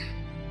was there.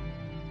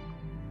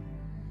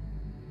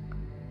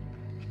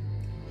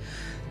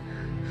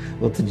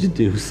 What did you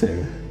do,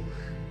 Sarah?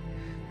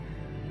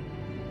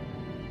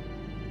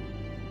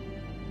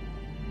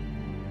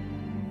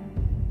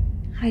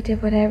 I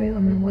did what every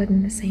woman would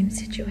in the same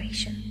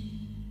situation.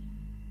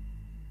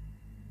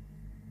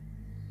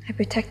 I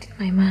protected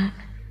my man.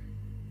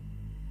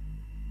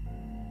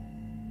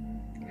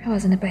 I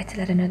wasn't about to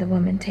let another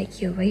woman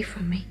take you away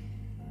from me.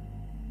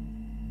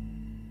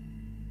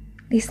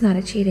 At least not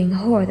a cheating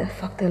whore that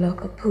fucked the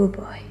local pool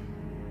boy.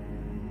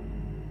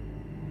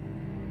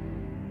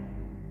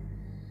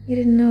 You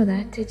didn't know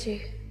that, did you?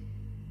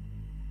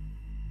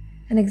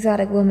 An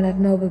exotic woman of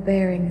noble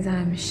bearings,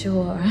 I'm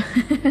sure.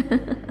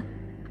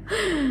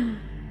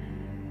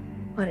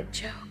 What a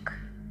joke.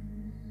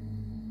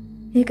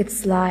 You could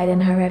slide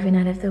in her every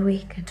night of the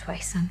week and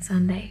twice on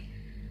Sunday.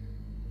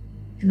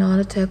 And all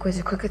it took was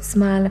a crooked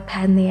smile and a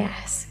pat in the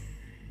ass.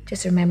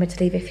 Just remember to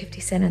leave a 50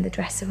 cent on the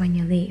dresser when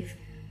you leave.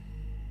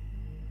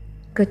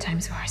 Good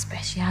times were her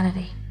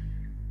speciality.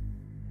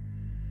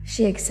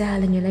 She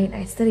excelled in your late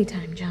night study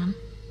time, John.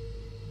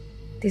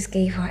 This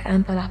gave her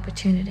ample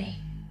opportunity.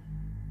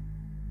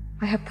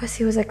 Why, her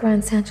pussy was at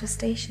Grand Central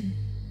Station.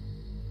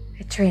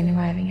 A train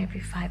arriving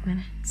every 5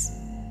 minutes.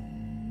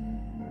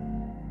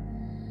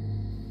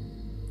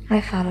 I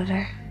followed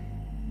her.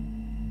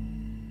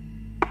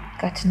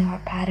 Got to know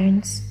her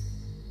patterns.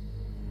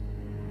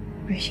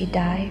 Where she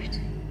dived.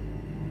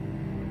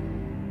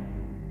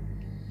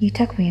 You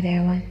took me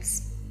there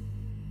once.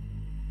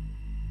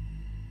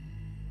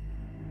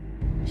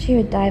 She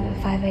would dive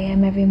at 5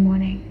 a.m. every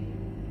morning.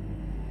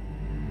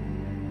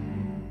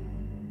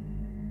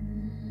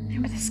 I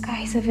remember the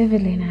sky so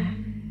vividly now.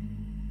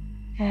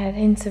 It had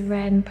hints of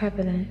red and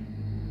purple in it.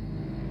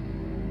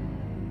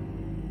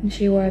 And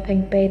she wore a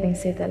pink bathing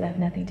suit that left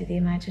nothing to the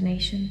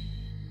imagination.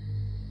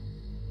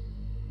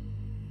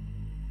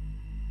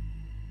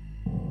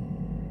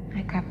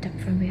 I crept up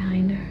from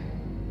behind her.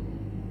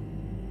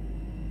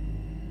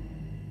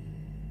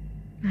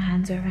 My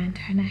hands were around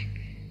her neck.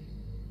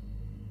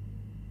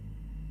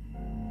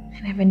 I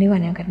never knew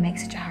anyone could make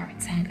such a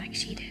horrid sound like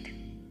she did.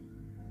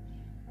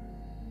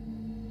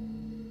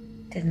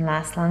 Didn't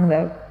last long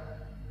though.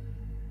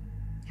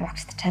 I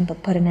walked to the temple,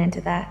 put an end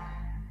to that.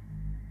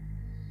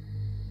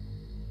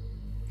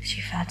 She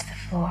fell to the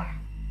floor.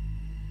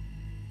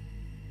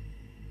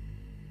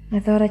 I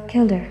thought I'd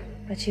killed her,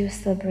 but she was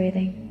still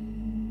breathing.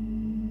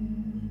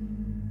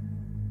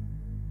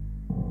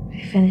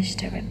 I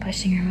finished her by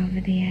pushing her over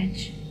the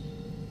edge.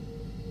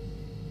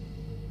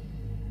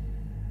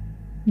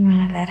 And when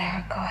I let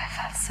her go, I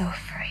felt so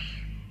free.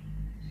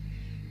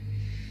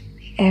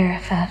 The air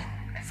felt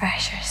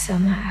fresher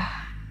somehow.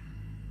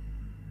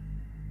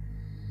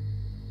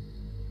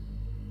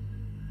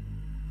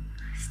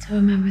 I still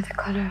remember the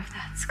color of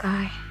that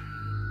sky.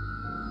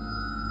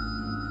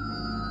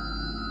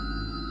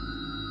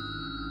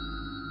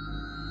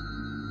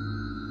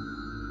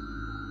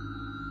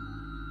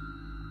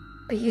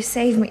 But you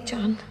saved me,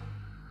 John.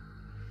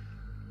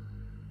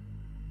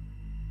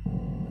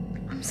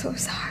 I'm so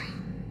sorry.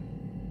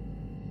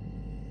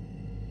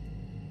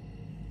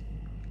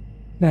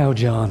 Now,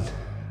 John,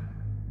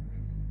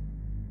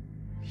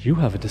 you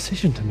have a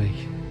decision to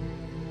make.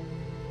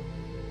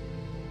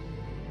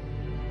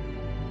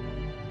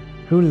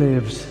 Who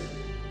lives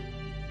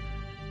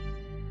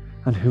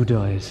and who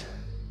dies?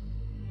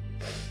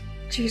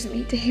 Choose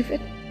me,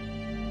 David.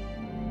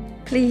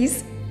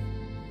 Please.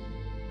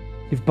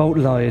 You've both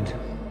lied.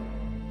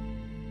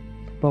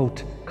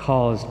 Both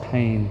caused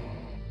pain.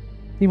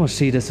 You must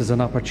see this as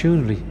an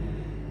opportunity.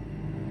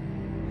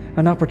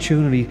 An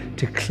opportunity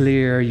to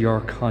clear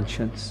your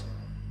conscience.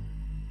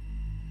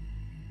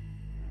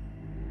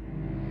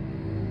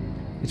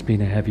 It's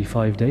been a heavy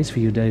 5 days for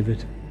you,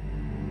 David.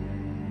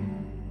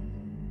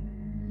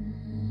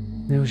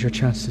 Now's your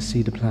chance to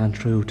see the plan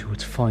through to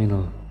its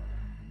final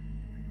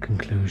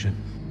conclusion.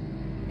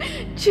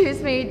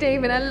 Choose me,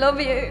 David. I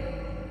love you.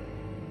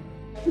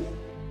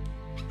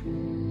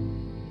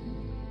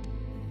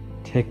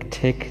 Tick,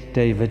 tick,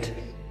 David.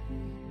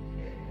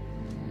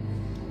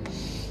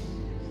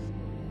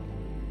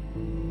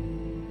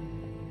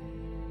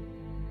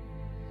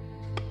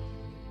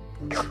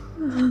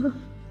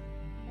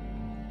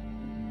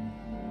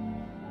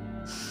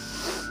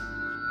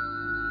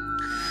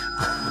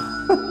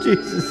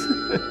 Jesus.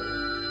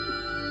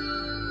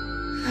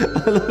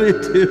 I love you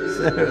too,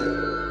 Sarah.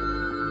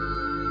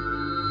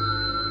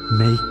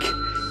 Make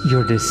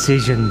your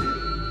decision.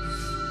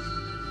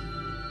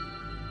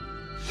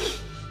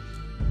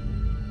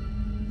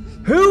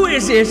 Who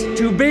is it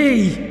to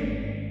be?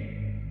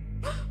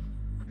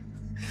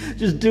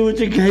 Just do what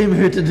you came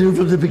here to do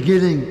from the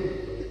beginning.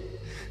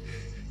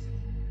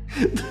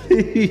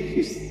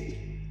 Please.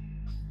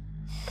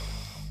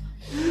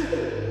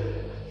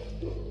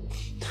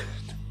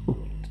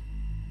 Don't.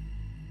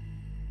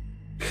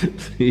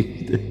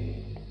 Please.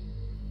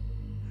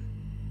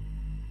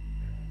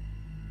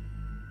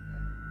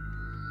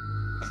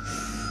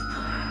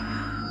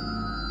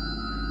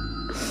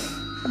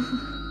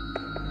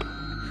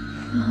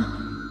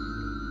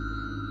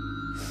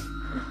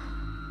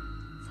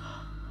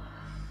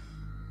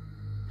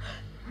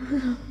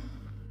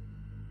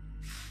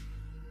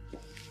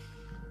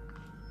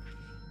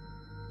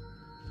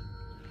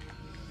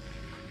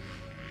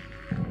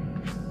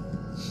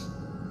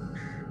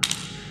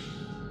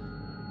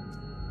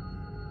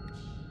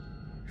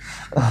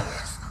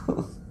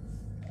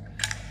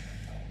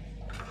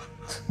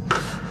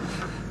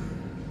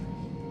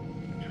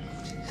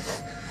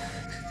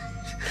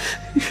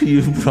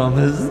 You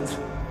promised.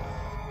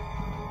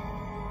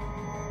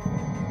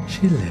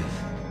 She'll live.